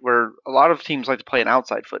 right, where a lot of teams like to play an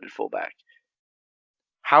outside-footed fullback,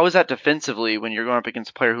 how is that defensively when you're going up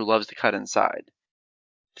against a player who loves to cut inside?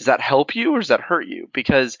 Does that help you or does that hurt you?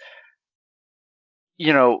 Because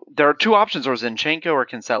there are two options: or Zinchenko or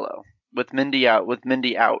Cancelo. With Mendy out,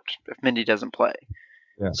 if Mendy doesn't play.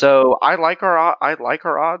 Yeah. So I like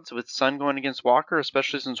our odds with Son going against Walker,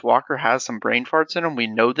 especially since Walker has some brain farts in him. We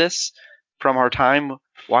know this from our time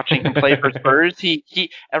watching him play for Spurs.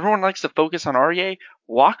 Everyone likes to focus on Aurier.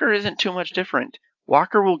 Walker isn't too much different.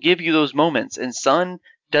 Walker will give you those moments, and Son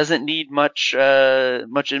doesn't need much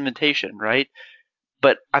invitation, right?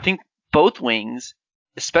 But I think both wings,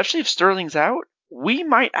 especially if Sterling's out, we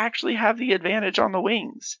might actually have the advantage on the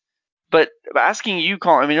wings. But asking you,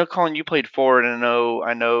 Colin, I know Colin, you played forward, and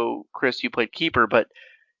I know Chris, you played keeper, but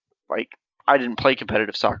like I didn't play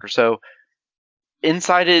competitive soccer, so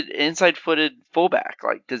inside-footed fullback,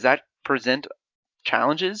 like does that present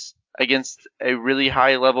challenges against a really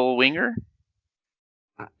high-level winger?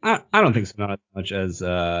 I don't think so, not as much as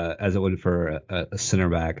it would for a center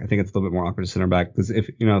back. I think it's a little bit more awkward to center back because if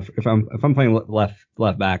I'm playing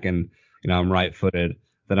left back and I'm right-footed,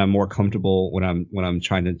 then I'm more comfortable when I'm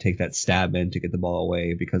trying to take that stab in to get the ball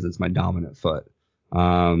away because it's my dominant foot.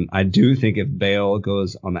 I do think if Bale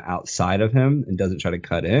goes on the outside of him and doesn't try to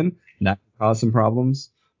cut in, that can cause some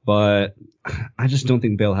problems. But I just don't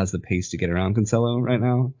think Bale has the pace to get around Cancelo right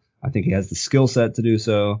now. I think he has the skill set to do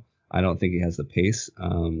so. I don't think he has the pace.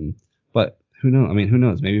 But who knows? I mean, who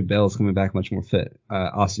knows? Maybe Bale's coming back much more fit.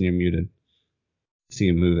 Austin, you're muted. See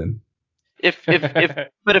him moving.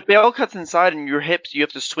 But if Bale cuts inside and your hips, you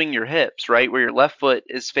have to swing your hips, right? Where your left foot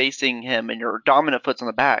is facing him and your dominant foot's on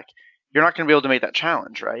the back. You're not going to be able to make that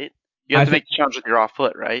challenge, right? You have to make the challenge with your off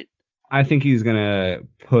foot, right? I think he's going to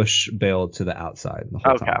push Bale to the outside the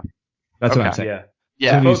whole time. That's what I'm saying.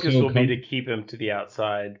 Yeah. The focus will be to keep him to the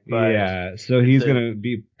outside. But so he's going to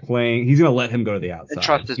be playing. He's going to let him go to the outside. And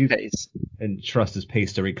trust his pace. And trust his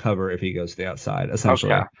pace to recover if he goes to the outside,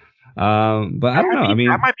 essentially. Okay. But I don't know. I mean,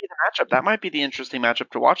 that might be the matchup. That might be the interesting matchup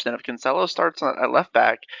to watch then. If Cancelo starts at left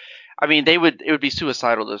back, I mean, it would be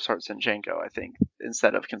suicidal to start Zinchenko, I think,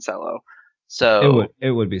 instead of Cancelo. So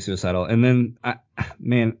it would be suicidal. And then,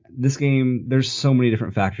 this game, there's so many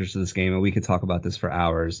different factors to this game, and we could talk about this for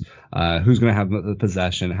hours. Who's going to have the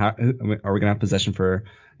possession? Are we going to have possession for,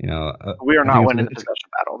 we are not winning the possession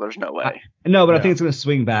battle. There's no way. I think it's going to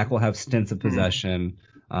swing back. We'll have stints of possession.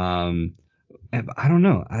 I don't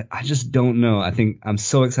know. I just don't know. I think I'm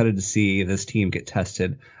so excited to see this team get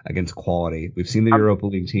tested against quality. We've seen the Europa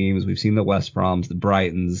League teams. We've seen the West Broms, the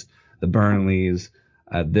Brightons, the Burnleys.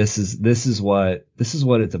 This is what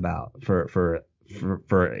it's about for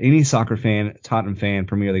any soccer fan, Tottenham fan,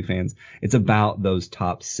 Premier League fans. It's about those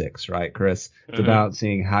top six, right, Chris? It's about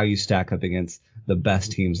seeing how you stack up against the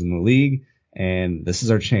best teams in the league. And this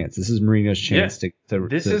is our chance. This is Mourinho's chance to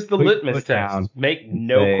This is the litmus test. Make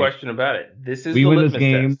no question about it. This is the litmus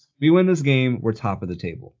test. We win this game, we're top of the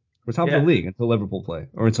table. We're top of the league until Liverpool play,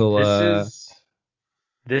 or until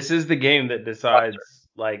this is the game that decides.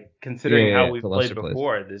 Like, considering how we've played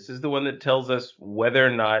before, this is the one that tells us whether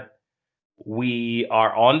or not we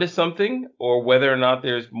are onto something or whether or not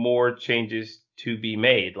there's more changes to be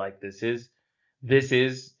made. Like this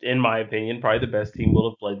is, in my opinion, probably the best team we'll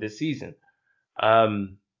have played this season.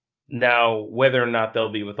 Now, whether or not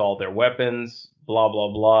they'll be with all their weapons, blah,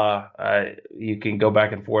 blah, blah, you can go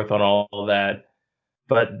back and forth on all of that.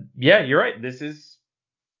 But yeah, you're right. This is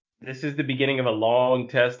the beginning of a long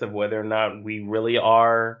test of whether or not we really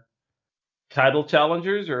are title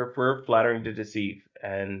challengers or if we're flattering to deceive.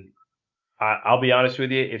 And I'll be honest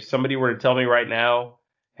with you, if somebody were to tell me right now,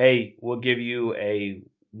 hey, we'll give you a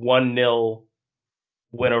 1-0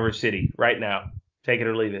 win over City right now, take it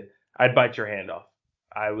or leave it, I'd bite your hand off.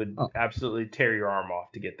 I would absolutely tear your arm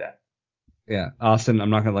off to get that. Yeah, Austin, I'm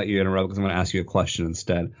not going to let you interrupt because I'm going to ask you a question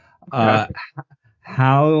instead. Okay.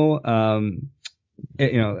 How,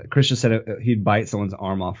 Chris just said he'd bite someone's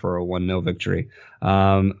arm off for a 1-0 victory.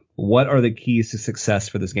 What are the keys to success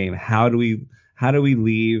for this game? How do we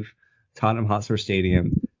leave Tottenham Hotspur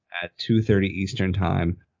Stadium at 2:30 Eastern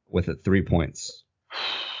time with 3 points?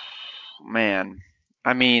 Man,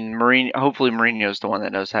 I mean, hopefully Mourinho's the one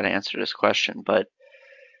that knows how to answer this question, but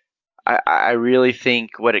I really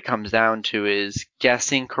think what it comes down to is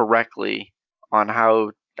guessing correctly on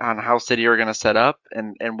how City are going to set up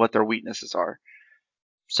and what their weaknesses are.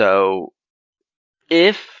 So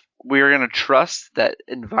if we're going to trust that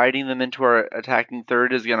inviting them into our attacking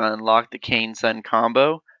third is going to unlock the Kane-Son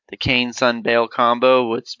combo, the Kane-Son-Bale combo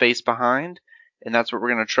with space behind, and that's what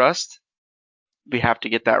we're going to trust, we have to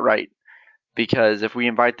get that right. Because if we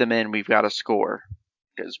invite them in, we've got to score.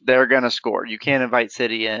 Because they're going to score. You can't invite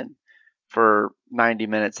City in for 90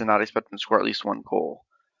 minutes and not expect them to score at least one goal.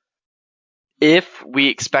 If we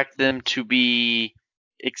expect them to be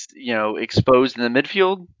exposed in the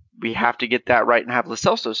midfield, we have to get that right and have Lo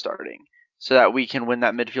Celso starting so that we can win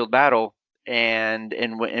that midfield battle and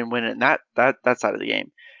win it in that side of the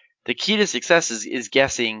game. The key to success is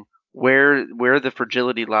guessing where the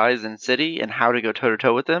fragility lies in City and how to go toe to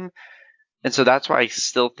toe with them. And so that's why I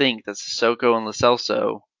still think that Sissoko and Lo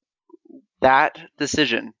Celso, that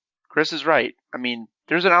decision, Chris is right. I mean,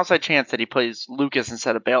 there's an outside chance that he plays Lucas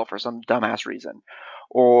instead of Bale for some dumbass reason.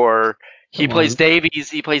 Or he plays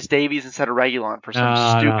Davies instead of Reguilon for some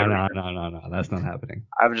stupid reason. No, that's not happening.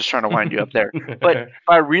 I'm just trying to wind you up there. But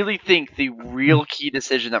I really think the real key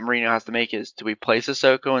decision that Mourinho has to make is, do we play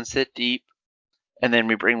Sissoko and sit deep, and then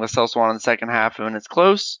we bring Lo Celso on in the second half when it's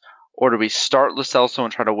close? Or do we start Lo Celso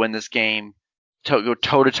and try to win this game, go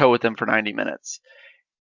toe-to-toe with them for 90 minutes?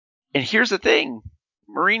 And here's the thing.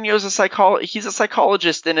 Mourinho's he's a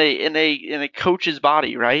psychologist in a coach's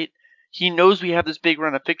body, right? He knows we have this big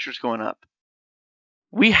run of fixtures going up.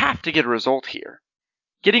 We have to get a result here.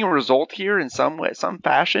 Getting a result here in some way, some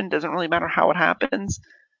fashion, doesn't really matter how it happens,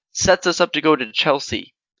 sets us up to go to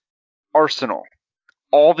Chelsea, Arsenal,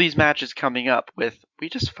 all these matches coming up with, we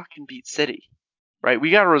just fucking beat City. Right,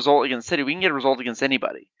 we got a result against City. We can get a result against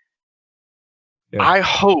anybody. Yeah. I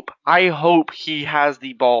hope he has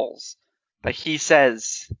the balls that he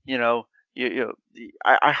says.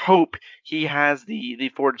 I hope he has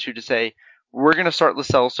the fortitude to say, we're going to start Lo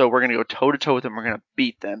Celso, we're going to go toe to toe with them, we're going to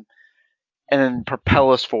beat them, and then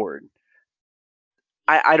propel us forward.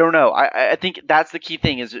 I don't know. I think that's the key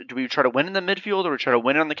thing: is do we try to win in the midfield or we try to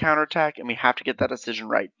win on the counterattack? And we have to get that decision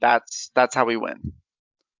right. That's how we win.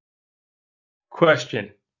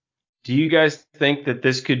 Question: do you guys think that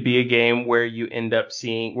this could be a game where we end up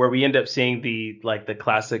seeing the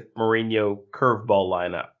classic Mourinho curveball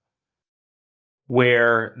lineup,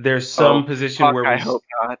 where there's some position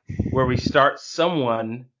where we start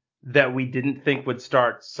someone that we didn't think would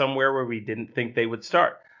start somewhere where we didn't think they would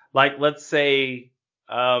start? Like, let's say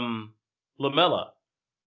Lamela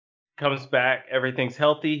comes back, everything's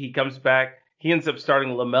healthy, he comes back, he ends up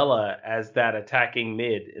starting Lamela as that attacking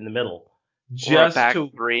mid in the middle. Just back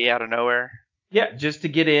three out of nowhere. Yeah, just to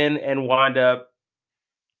get in and wind up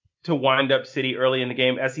City early in the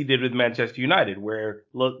game, as he did with Manchester United, where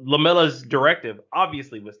Lamela's directive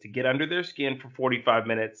obviously was to get under their skin for 45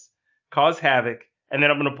 minutes, cause havoc, and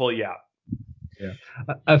then I'm going to pull you out. Yeah,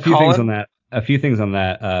 a few things on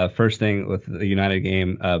that. First thing with the United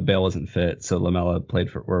game, Bale wasn't fit, so Lamela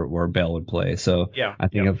played for where Bale would play. So yeah, I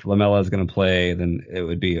think if Lamela is going to play, then it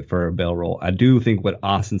would be for a Bale role. I do think what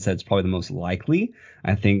Austin said is probably the most likely.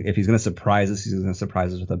 I think if he's going to surprise us, he's going to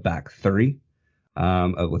surprise us with a back three,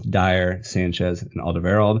 with Dyer, Sanchez, and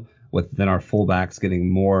Alderweireld, with then our fullbacks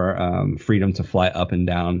getting more freedom to fly up and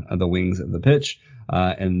down the wings of the pitch,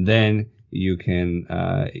 and then you can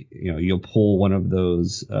you'll pull one of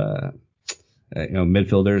those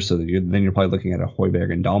midfielders, so that you're probably looking at a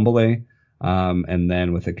Højbjerg and Ndombele, and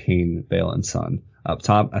then with a Kane, Bale, and Son. up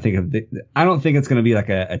top. I don't think it's going to be like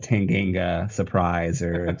a Tanganga surprise,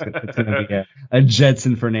 or it's going to be a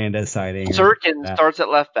Jetson Fernandez sighting. Sirkin starts at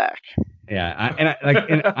left back. Yeah,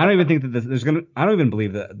 and I don't even think that I don't even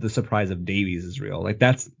believe that the surprise of Davies is real. Like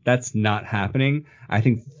that's not happening. I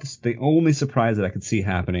think the only surprise that I could see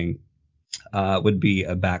happening would be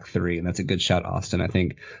a back three, and that's a good shout, Austin. I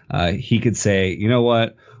think he could say, you know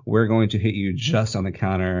what, we're going to hit you just on the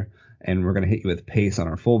counter, and we're going to hit you with pace on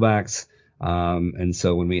our fullbacks. And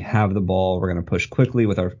so when we have the ball, we're going to push quickly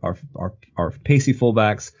with our pacey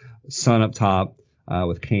fullbacks, Son up top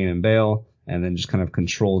with Kane and Bale, and then just kind of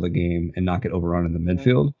control the game and not get overrun in the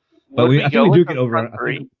midfield. But I think we do get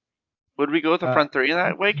overrun. Would we go with the front three in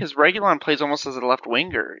that way? Because Reguilon plays almost as a left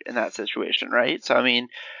winger in that situation, right? So I mean,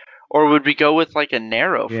 or would we go with like a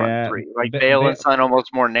narrow front three, like Bale and Son,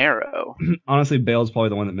 almost more narrow? Honestly, Bale's probably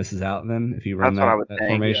the one that misses out. Then if you run that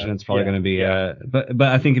formation, it's probably going to be. But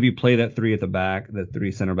I think if you play that three at the back, the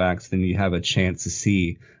three center backs, then you have a chance to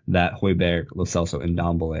see that Højbjerg, Lo Celso, and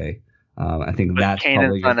Ndombele. I think that's Kane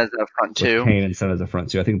probably and Son as a front two. Kane and Son as a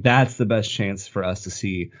front two. I think that's the best chance for us to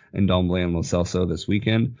see Ndombele and Lo Celso this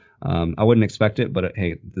weekend. I wouldn't expect it, but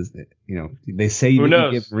hey, they say you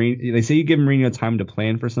give Mourinho time to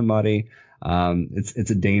plan for somebody.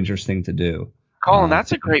 It's a dangerous thing to do. Colin,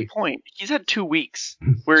 that's a great point. He's had 2 weeks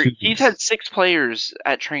where he's had 6 players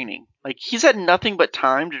at training. Like he's had nothing but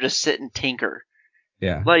time to just sit and tinker.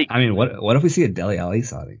 Yeah. Like, I mean, what if we see a Dele Alli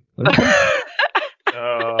signing?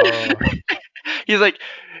 He's like,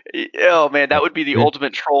 oh man, that would be the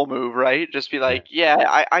ultimate troll move, right? Just be like,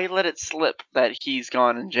 I let it slip that he's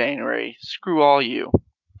gone in January. Screw all you.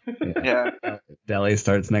 Yeah. Dele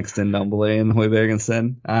starts next to Ndombele and Højbjerg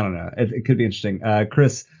instead. I don't know. It could be interesting.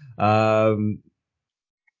 Chris, I'm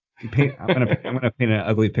gonna paint an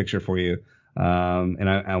ugly picture for you, and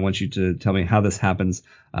I want you to tell me how this happens.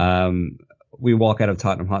 We walk out of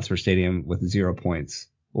Tottenham Hotspur Stadium with 0 points.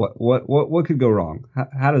 What could go wrong?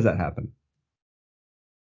 How does that happen?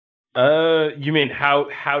 You mean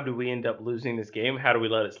how do we end up losing this game? How do we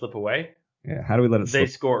let it slip away? Yeah, how do we let it slip? They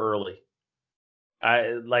score early.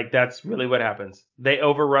 That's really what happens. They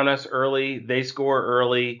overrun us early. They score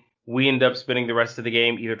early. We end up spending the rest of the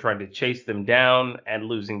game either trying to chase them down and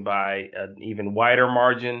losing by an even wider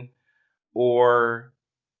margin, or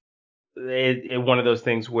one of those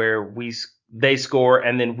things where they score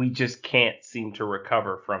and then we just can't seem to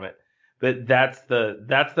recover from it. But that's the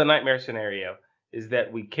nightmare scenario, is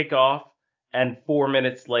that we kick off and 4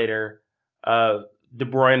 minutes later, De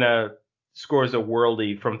Bruyne scores a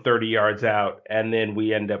worldie from 30 yards out, and then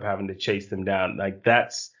we end up having to chase them down. Like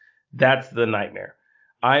that's the nightmare.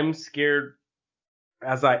 I'm scared,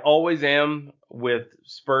 as I always am with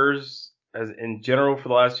Spurs, as in general for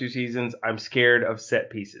the last 2 seasons. I'm scared of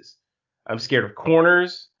set pieces. I'm scared of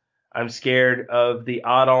corners. I'm scared of the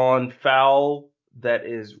odd-on foul that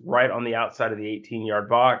is right on the outside of the 18-yard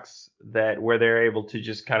box, where they're able to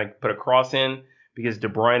just kind of put a cross in, because De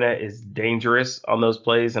Bruyne is dangerous on those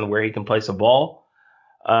plays and where he can place a ball.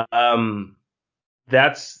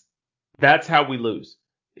 That's how we lose,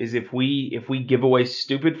 is if we give away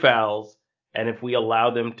stupid fouls, and if we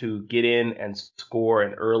allow them to get in and score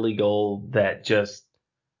an early goal that just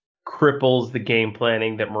cripples the game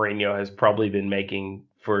planning that Mourinho has probably been making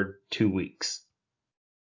for 2 weeks.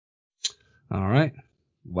 All right.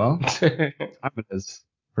 Well, time it is.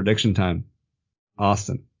 Prediction time.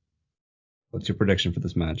 Austin, what's your prediction for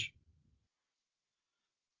this match?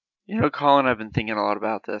 Colin, I've been thinking a lot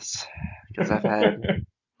about this because I've had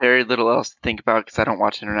very little else to think about because I don't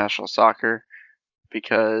watch international soccer,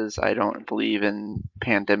 because I don't believe in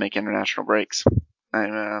pandemic international breaks.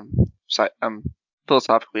 I'm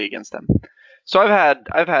philosophically against them. So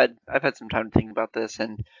I've had some time to think about this,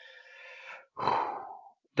 and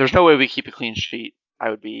there's no way we keep a clean sheet.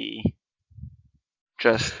 I would be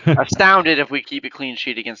just astounded if we keep a clean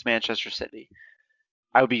sheet against Manchester City.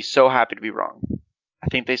 I would be so happy to be wrong. I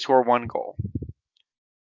think they score 1 goal.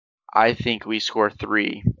 I think we score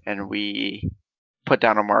 3 and we put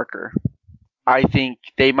down a marker. I think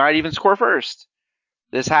they might even score first.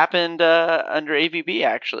 This happened under AVB,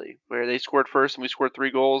 actually, where they scored first and we scored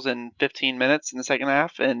 3 goals in 15 minutes in the second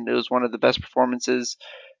half, and it was one of the best performances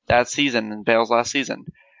that season in Bale's last season.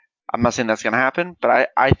 I'm not saying that's going to happen, but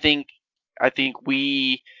I think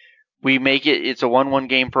we make it. It's a 1-1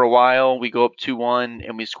 game for a while. We go up 2-1,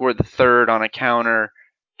 and we score the third on a counter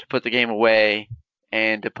to put the game away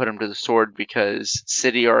and to put them to the sword, because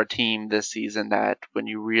City are a team this season that when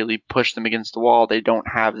you really push them against the wall, they don't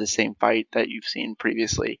have the same fight that you've seen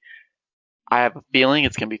previously. I have a feeling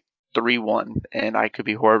it's going to be 3-1, and I could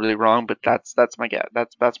be horribly wrong, but that's my guess.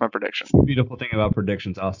 That's my prediction. The beautiful thing about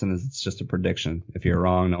predictions, Austin, is it's just a prediction. If you're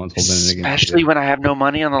wrong, no one's holding it against Especially you. when I have no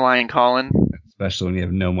money on the line, Colin. Especially when you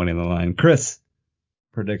have no money on the line. Chris,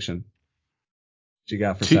 prediction. What you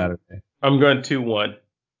got for Saturday? I'm going 2-1.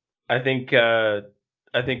 I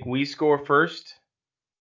think we score first.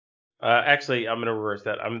 Actually, I'm going to reverse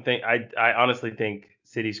that. I honestly think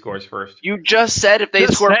City scores first. You just said if they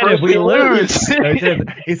score first, if we lose. lose.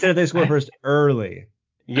 he said if they score first early.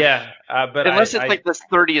 Yeah, but unless it's like the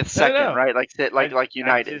 30th second, No. right? Like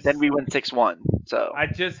United, then we win 6-1. So I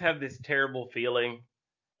just have this terrible feeling,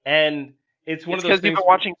 and it's one of those because things. you've been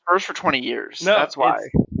watching Spurs for 20 years. No, that's why.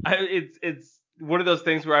 It's one of those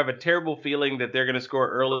things where I have a terrible feeling that they're going to score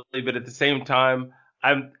early, but at the same time,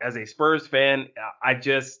 I'm as a Spurs fan, I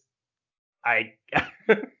just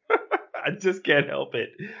can't help it.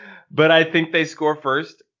 But I think they score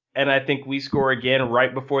first, and I think we score again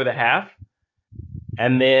right before the half.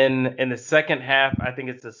 And then in the second half, I think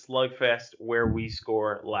it's a slugfest where we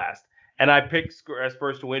score last. And I picked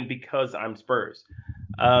Spurs to win because I'm Spurs.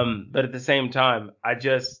 But at the same time,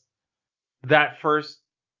 that first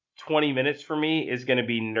 20 minutes for me is going to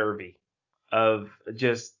be nervy.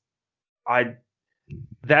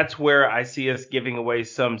 That's where I see us giving away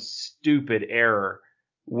some stupid error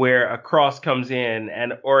where a cross comes in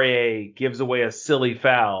and Aurier gives away a silly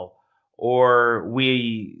foul, or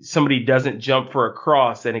somebody doesn't jump for a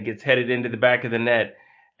cross and it gets headed into the back of the net,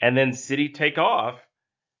 and then City take off,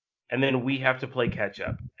 and then we have to play catch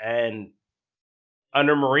up. And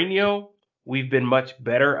under Mourinho, we've been much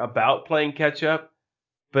better about playing catch up,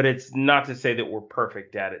 but it's not to say that we're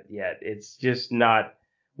perfect at it yet. It's just not.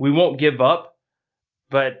 We won't give up.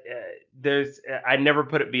 But I never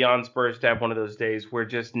put it beyond Spurs to have one of those days where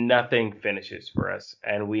just nothing finishes for us.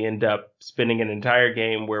 And we end up spending an entire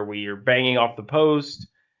game where we are banging off the post,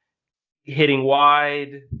 hitting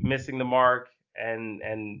wide, missing the mark, and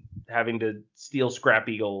having to steal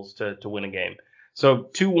scrappy goals to win a game. So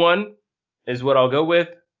 2-1 is what I'll go with.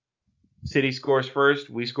 City scores first.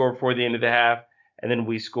 We score before the end of the half. And then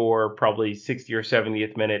we score probably 60th or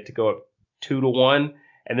 70th minute to go up 2-1.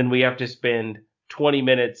 And then we have to spend 20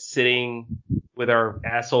 minutes sitting with our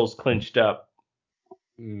assholes clenched up.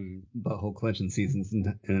 Butthole clenching season's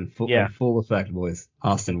in full effect, boys.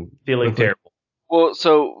 Austin, feeling terrible. Well,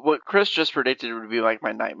 so what Chris just predicted would be like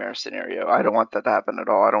my nightmare scenario. I don't want that to happen at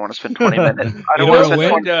all. I don't want to spend 20 minutes. I don't want to spend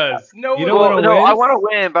 20 does. No, you don't want to win. I want to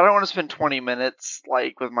win, but I don't want to spend 20 minutes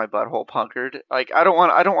like with my butthole punkered. Like I don't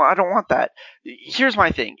want that. Here's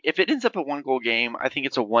my thing. If it ends up a 1-goal game, I think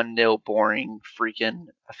it's a 1-0 boring freaking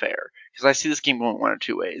affair. Because I see this game going one of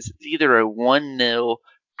two ways. It's either a 1-0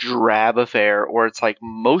 drab affair, or it's like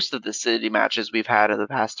most of the City matches we've had in the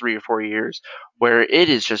past 3 or 4 years where it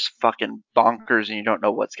is just fucking bonkers and you don't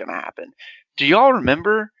know what's going to happen. Do y'all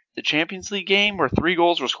remember the Champions League game where 3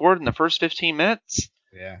 goals were scored in the first 15 minutes?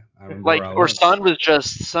 Yeah, I remember. Or Son was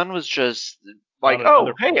just like,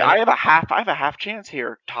 oh, hey, I have a half chance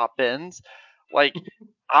here, top ends. Like,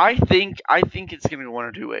 I think it's going to be one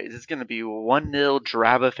of two ways. It's going to be a 1-0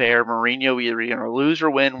 drab affair. Mourinho either going to lose or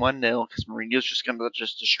win 1-0 because Mourinho's just going to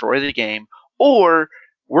just destroy the game, or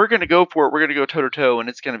we're going to go for it. We're going to go toe-to-toe, and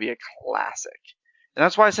it's going to be a classic. And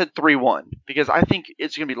that's why I said 3-1, because I think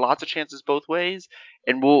it's going to be lots of chances both ways,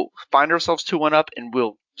 and we'll find ourselves 2-1 up, and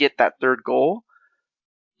we'll get that third goal.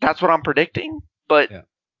 That's what I'm predicting, but yeah.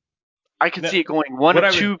 I could see it going one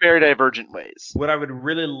of two very divergent ways. What I would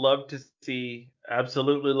really love to see,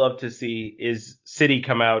 absolutely love to see, is City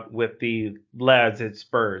come out with the lads at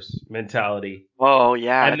Spurs mentality. Oh,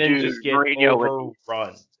 yeah. And then just get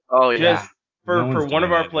overrun. Oh, yeah. Just for one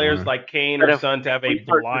of our players like Kane or Son to have a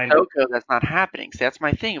blind. That's not happening. See, that's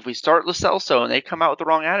my thing. If we start Lo Celso and they come out with the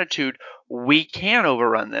wrong attitude, we can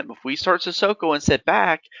overrun them. If we start Sissoko and sit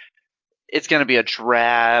back, it's going to be a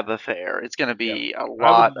drab affair. It's going to be a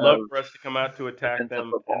lot. I would love for us to come out to attack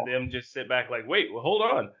them and them just sit back like, wait, well, hold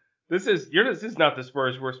on. This is not the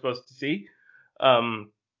Spurs we're supposed to see.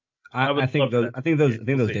 I think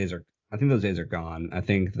those days are gone. I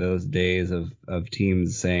think those days of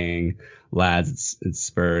teams saying, lads, it's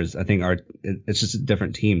Spurs. I think it's just a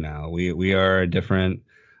different team now. We are a different.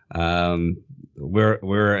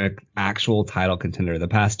 We're an actual title contender. The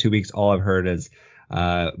past 2 weeks, all I've heard is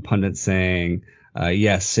pundits saying,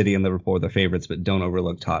 yes, City and Liverpool are the favorites, but don't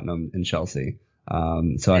overlook Tottenham and Chelsea. I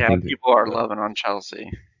think people are loving on Chelsea.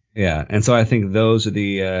 Yeah, and so I think those are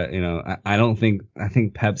the I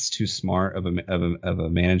think Pep's too smart of a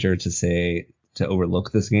manager to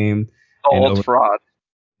overlook this game. Old fraud.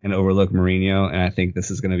 and overlook Mourinho, and I think this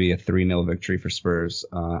is going to be a 3-0 victory for Spurs.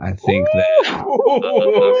 I think that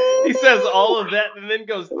He says all of that and then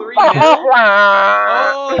goes 3-0.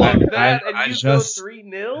 All of that and you go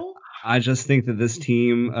 3-0? I just think that this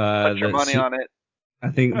team, Put your money on it. I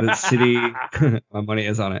think that City, my money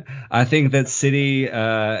is on it. I think that City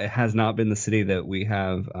has not been the City that we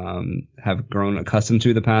have grown accustomed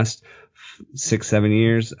to the past 6-7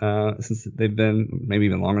 years since they've been, maybe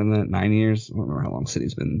even longer than that, 9 years. I don't remember how long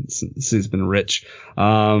City's been. City's been rich.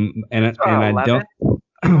 And I don't.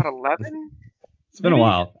 About 11? It's been a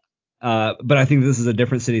while. But I think this is a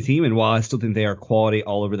different City team, and while I still think they are quality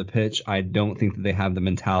all over the pitch, I don't think that they have the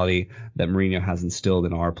mentality that Mourinho has instilled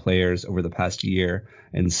in our players over the past year.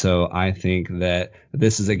 And so I think that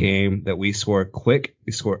this is a game that we score quick,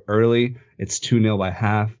 we score early, it's 2-0 by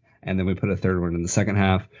half, and then we put a third one in the second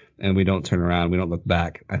half, and we don't turn around, we don't look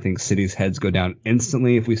back. I think City's heads go down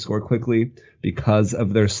instantly if we score quickly because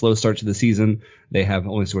of their slow start to the season. They have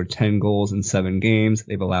only scored 10 goals in 7 games.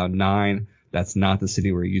 They've allowed 9. That's not the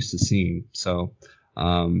City we're used to seeing. So,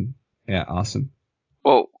 yeah, awesome.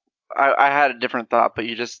 Well, I had a different thought, but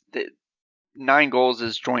 9 goals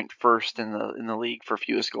is joint first in the league for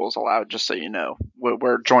fewest goals allowed. Just so you know,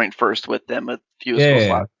 we're joint first with them with fewest goals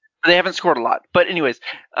allowed. They haven't scored a lot, but anyways,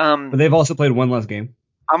 but they've also played one less game.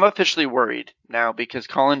 I'm officially worried now because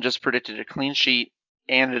Colin just predicted a clean sheet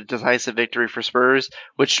and a decisive victory for Spurs,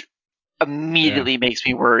 which immediately makes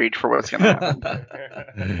me worried for what's going to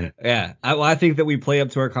happen. Yeah, I think that we play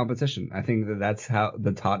up to our competition. I think that that's how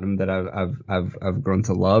the Tottenham that I've grown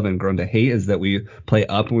to love and grown to hate is that we play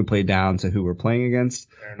up and we play down to who we're playing against,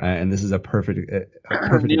 and this is a perfect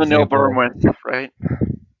example. Neil Burnwith, right?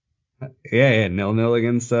 Yeah, 0-0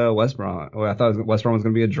 against West Brom. Well, I thought West Brom was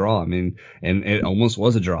going to be a draw. I mean, and it almost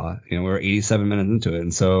was a draw. You know, we were 87 minutes into it,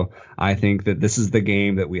 and so I think that this is the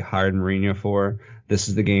game that we hired Mourinho for. This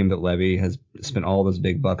is the game that Levy has spent all those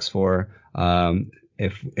big bucks for.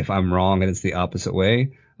 If I'm wrong and it's the opposite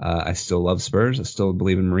way, I still love Spurs. I still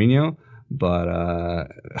believe in Mourinho. But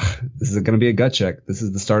this is going to be a gut check. This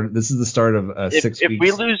is the start. This is the start of 6 weeks.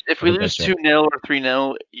 If we lose 2-0 or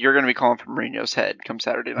 3-0, you're going to be calling for Mourinho's head come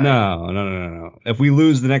Saturday night. No. If we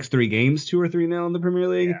lose the next 3 games, 2 or 3-0 in the Premier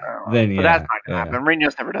League, then but that's not going to happen.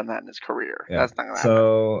 Mourinho's never done that in his career. Yeah. That's not going to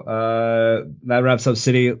happen. So that wraps up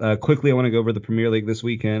City. Quickly, I want to go over the Premier League this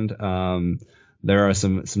weekend. There are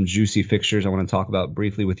some juicy fixtures I want to talk about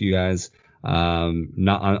briefly with you guys.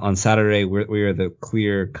 Not on Saturday, we are the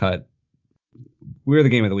clear cut. We're the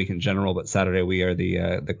game of the week in general, but Saturday we are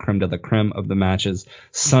the creme de la creme of the matches.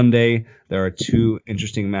 Sunday, there are 2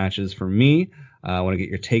 interesting matches for me. I want to get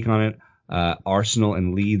your take on it. Arsenal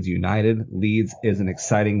and Leeds United. Leeds is an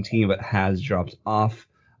exciting team, but has dropped off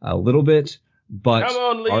a little bit. But come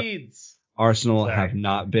on, Leeds. Arsenal have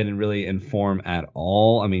not been really in form at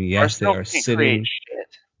all. I mean, yes, Arsenal they are sitting.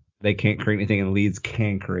 They can't create anything, and Leeds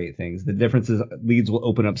can create things. The difference is Leeds will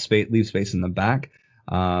open up space, leave space in the back.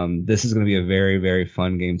 This is going to be a very, very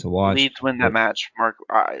fun game to watch. Leeds win that match.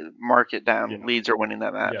 Mark it down. Yeah. Leeds are winning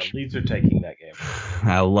that match. Yeah, Leeds are taking that game.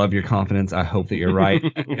 I love your confidence. I hope that you're right.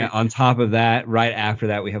 On top of that, right after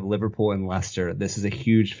that, we have Liverpool and Leicester. This is a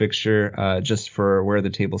huge fixture just for where the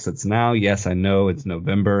table sits now. Yes, I know it's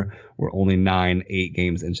November. We're only 8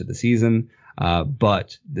 games into the season.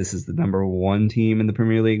 But this is the number 1 team in the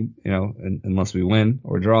Premier League, you know, unless we win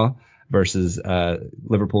or draw. Versus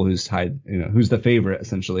Liverpool, who's tied, you know, who's the favorite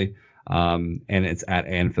essentially, and it's at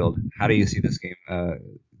Anfield. How do you see this game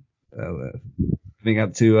living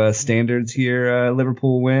up to standards here?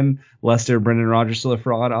 Liverpool win. Leicester, Brendan Rodgers still a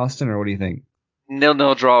fraud, Austin, or what do you think?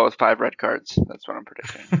 0-0 draw with 5 red cards. That's what I'm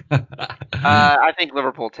predicting. I think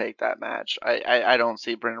Liverpool take that match. I don't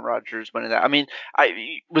see Brendan Rodgers winning that. I mean,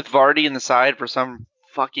 with Vardy in the side for some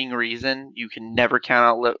fucking reason, you can never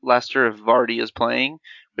count out Leicester if Vardy is playing,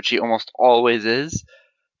 which he almost always is.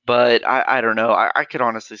 But I don't know. I could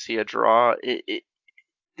honestly see a draw.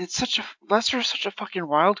 Leicester is such a fucking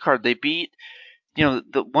wild card. They beat, you know,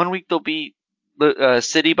 the one week they'll beat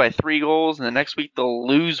City by 3 goals, and the next week they'll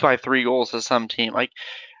lose by 3 goals to some team. Like,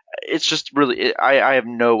 it's just really, I have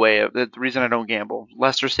no way of the reason I don't gamble.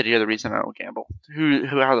 Leicester City are the reason I don't gamble.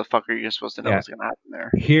 How the fuck are you supposed to know what's gonna happen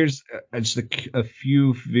there? Here's just a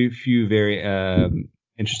few very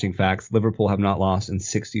interesting facts. Liverpool have not lost in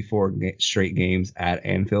 64 straight games at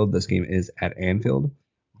Anfield. This game is at Anfield,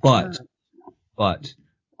 but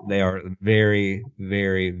they are very,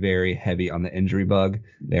 very, very heavy on the injury bug.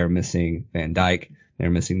 They are missing Van Dijk. They're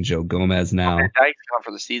missing Joe Gomez now. Van Dijk's gone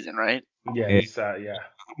for the season, right? Yeah, he's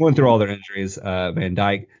went through all their injuries. Van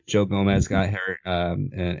Dijk, Joe Gomez got hurt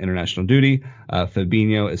in international duty.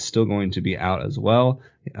 Fabinho is still going to be out as well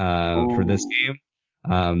for this game.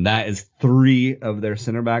 That is 3 of their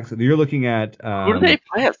center backs. You're looking at Who do they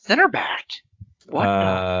play at center back? What?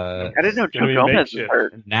 I didn't know It's gonna Joe be Gomez was makeshift.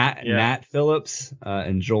 hurt. Nat Phillips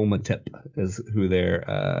and Joel Matip is who they're.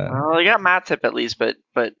 Well, they got Matip at least, but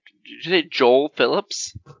did you say Joel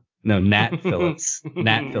Phillips? No, Nat Phillips.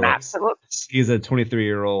 Nat Nat Phillips. Phillips. He's a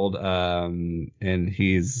 23-year-old, and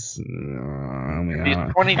he's.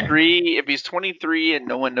 If he's 23 and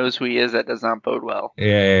no one knows who he is, that does not bode well.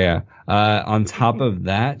 Yeah. On top of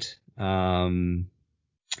that,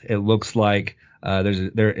 it looks like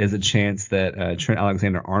there is a chance that Trent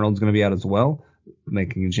Alexander-Arnold's going to be out as well,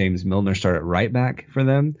 making James Milner start at right back for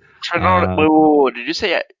them. Whoa, did you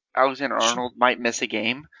say Alexander-Arnold might miss a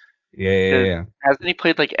game? Yeah. Hasn't he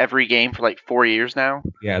played like every game for like 4 years now?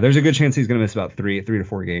 Yeah, there's a good chance he's going to miss about 3 to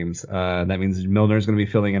 4 games. That means Milner's going to be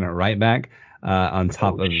filling in at right back. On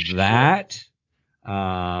top of that,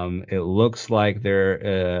 it looks like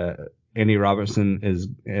Andy Robertson is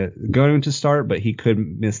going to start, but he could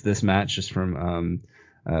miss this match just from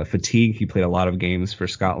fatigue. He played a lot of games for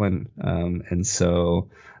Scotland, and so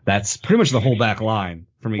that's pretty much the whole back line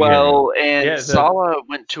from a year ago. Salah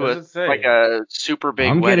went to a super big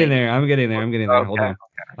wedding. I'm getting there. Hold on.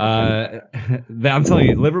 I'm telling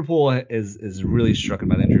you, Liverpool is really struck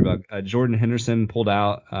by the injury bug. Jordan Henderson pulled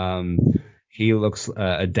out. He looks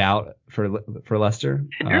a doubt for Leicester.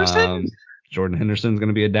 Jordan Henderson's going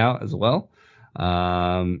to be a doubt as well.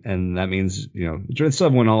 And that means, they still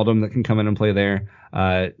have Wijnaldum that can come in and play there.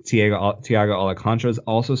 Thiago Alcantara is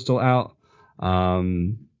also still out.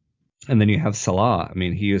 And then you have Salah. I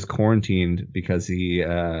mean, he was quarantined because he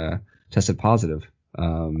tested positive.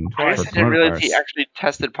 I didn't realize he actually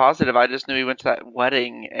tested positive. I just knew he went to that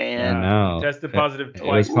wedding and he tested positive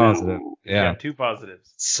twice. It was positive. Yeah. Got 2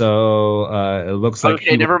 positives. So it looks like.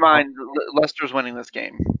 Okay, never mind. Leicester's winning this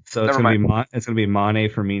game. So it's gonna be Mane,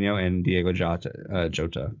 Firmino, and Diego Jota.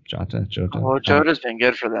 Oh, Jota's been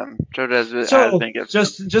good for them. Jota has been good.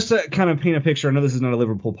 Just to kind of paint a picture. I know this is not a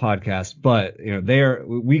Liverpool podcast, but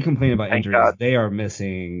we complain about injuries. God. They are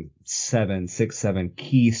missing 7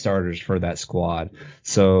 key starters for that squad.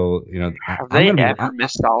 So have they ever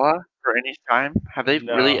missed Salah for any time? Have they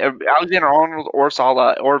really? Alexander-Arnold or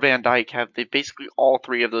Salah or Van Dijk, have they basically all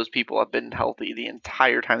 3 of those people have been healthy the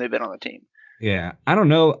entire time they've been on the team? Yeah, I don't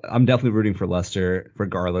know. I'm definitely rooting for Leicester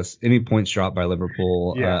regardless. Any points dropped by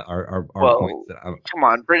Liverpool are points that come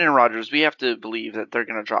on, Brendan Rodgers. We have to believe that they're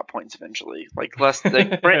going to drop points eventually. It's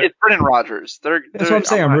Brendan Rodgers. That's what I'm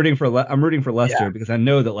saying. I'm rooting for Leicester because I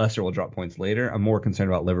know that Leicester will drop points later. I'm more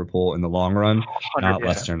concerned about Liverpool in the long run, not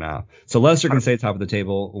Leicester now. So Leicester can stay top of the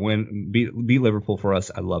table, beat Liverpool for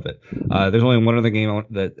us. I love it. There's only one other game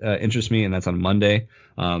that interests me, and that's on Monday.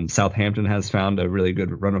 Southampton has found a really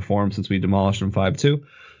good run of form since we demolished them 5-2,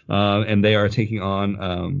 and they are taking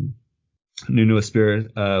on Nuno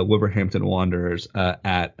Espirito Wolverhampton Wanderers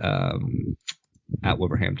at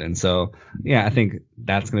Wolverhampton. So I think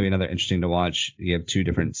that's going to be another interesting to watch. You have 2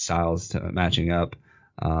 different styles matching up.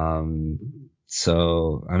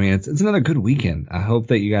 So I mean, it's another good weekend. I hope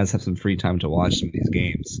that you guys have some free time to watch some of these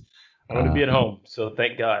games. I'm going to be at home, so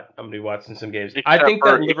thank God I'm going to be watching some games. I think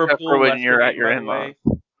that Liverpool, when you're at your in-laws.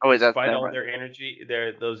 Despite all their energy,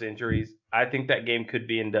 those injuries, I think that game could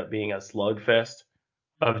end up being a slugfest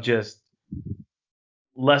of just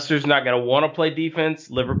Leicester's not going to want to play defense.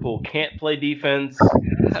 Liverpool can't play defense,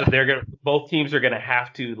 so both teams are going to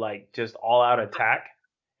have to just all out attack,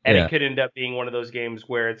 and it could end up being one of those games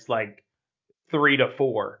where it's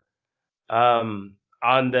 3-4.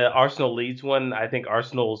 On the Arsenal Leeds one, I think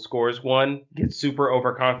Arsenal scores 1, gets super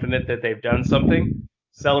overconfident that they've done something,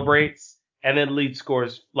 celebrates, and then Leeds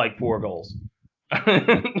scores 4 goals. I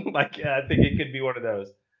think it could be one of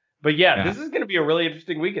those. But this is going to be a really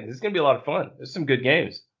interesting weekend. This is going to be a lot of fun. There's some good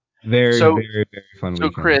games. Very, very, very fun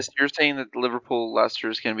weekend. So, Chris, you're saying that Liverpool-Leicester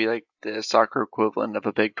is going to be like the soccer equivalent of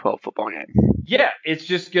a Big 12 football game? Yeah, it's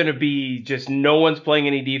just going to be no one's playing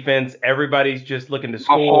any defense. Everybody's just looking to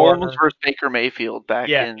score. Mahomes versus Baker Mayfield back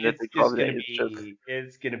in the Big 12 days.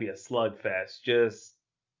 It's going to be a slugfest, just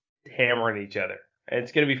hammering each other.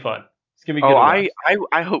 It's going to be fun. It's going to be good.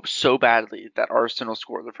 I hope so badly that Arsenal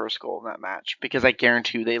score the first goal in that match because I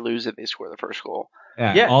guarantee you they lose if they score the first goal.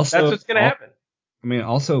 Yeah, also, that's what's going to happen. I mean,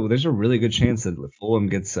 also, there's a really good chance that Fulham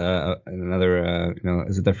gets another.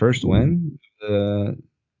 Is it their first win? Man,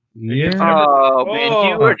 you're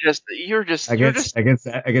just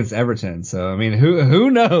against Everton. So I mean,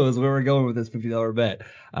 who knows where we're going with this $50 bet?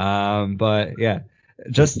 But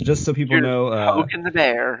just so people know, poking the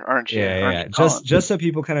bear, aren't you? Yeah. Just so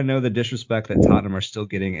people kind of know the disrespect that Tottenham are still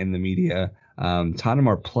getting in the media. Tottenham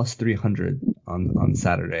are plus 300 on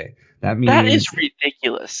Saturday. That means that is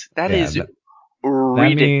ridiculous.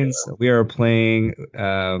 That means we are playing.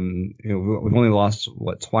 We've only lost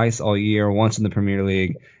twice all year. Once in the Premier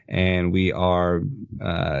League, and we are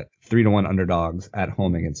 3-1 underdogs at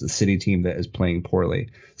home against a City team that is playing poorly.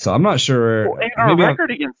 So I'm not sure. Well, our record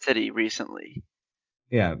against City recently.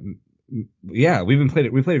 Yeah, we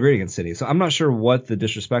played great against City. So I'm not sure what the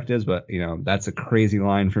disrespect is, but that's a crazy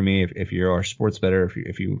line for me. If you're a sports bettor,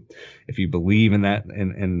 if you believe in that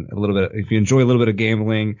and a little bit, if you enjoy a little bit of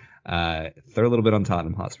gambling, throw a little bit on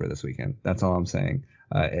Tottenham Hotspur this weekend. That's all I'm saying.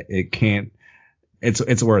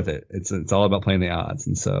 It's worth it. It's all about playing the odds.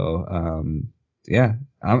 And so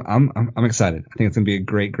I'm excited. I think it's gonna be a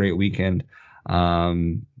great weekend. I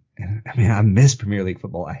miss Premier League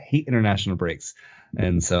football. I hate international breaks.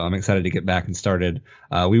 And so I'm excited to get back and started.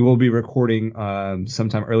 We will be recording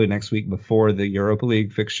sometime early next week before the Europa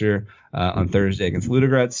League fixture on Thursday against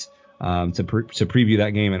Ludogorets to preview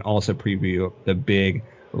that game and also preview the big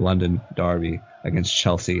London derby against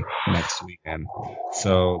Chelsea next weekend.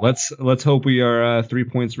 So let's hope we are 3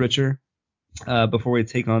 points richer before we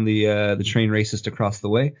take on the train racist across the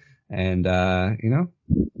way. And come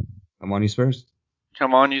on, you Spurs.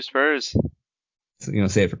 Come on, you Spurs. So,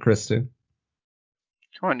 say it for Chris too.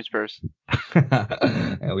 Come on, you Spurs.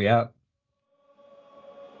 And we out.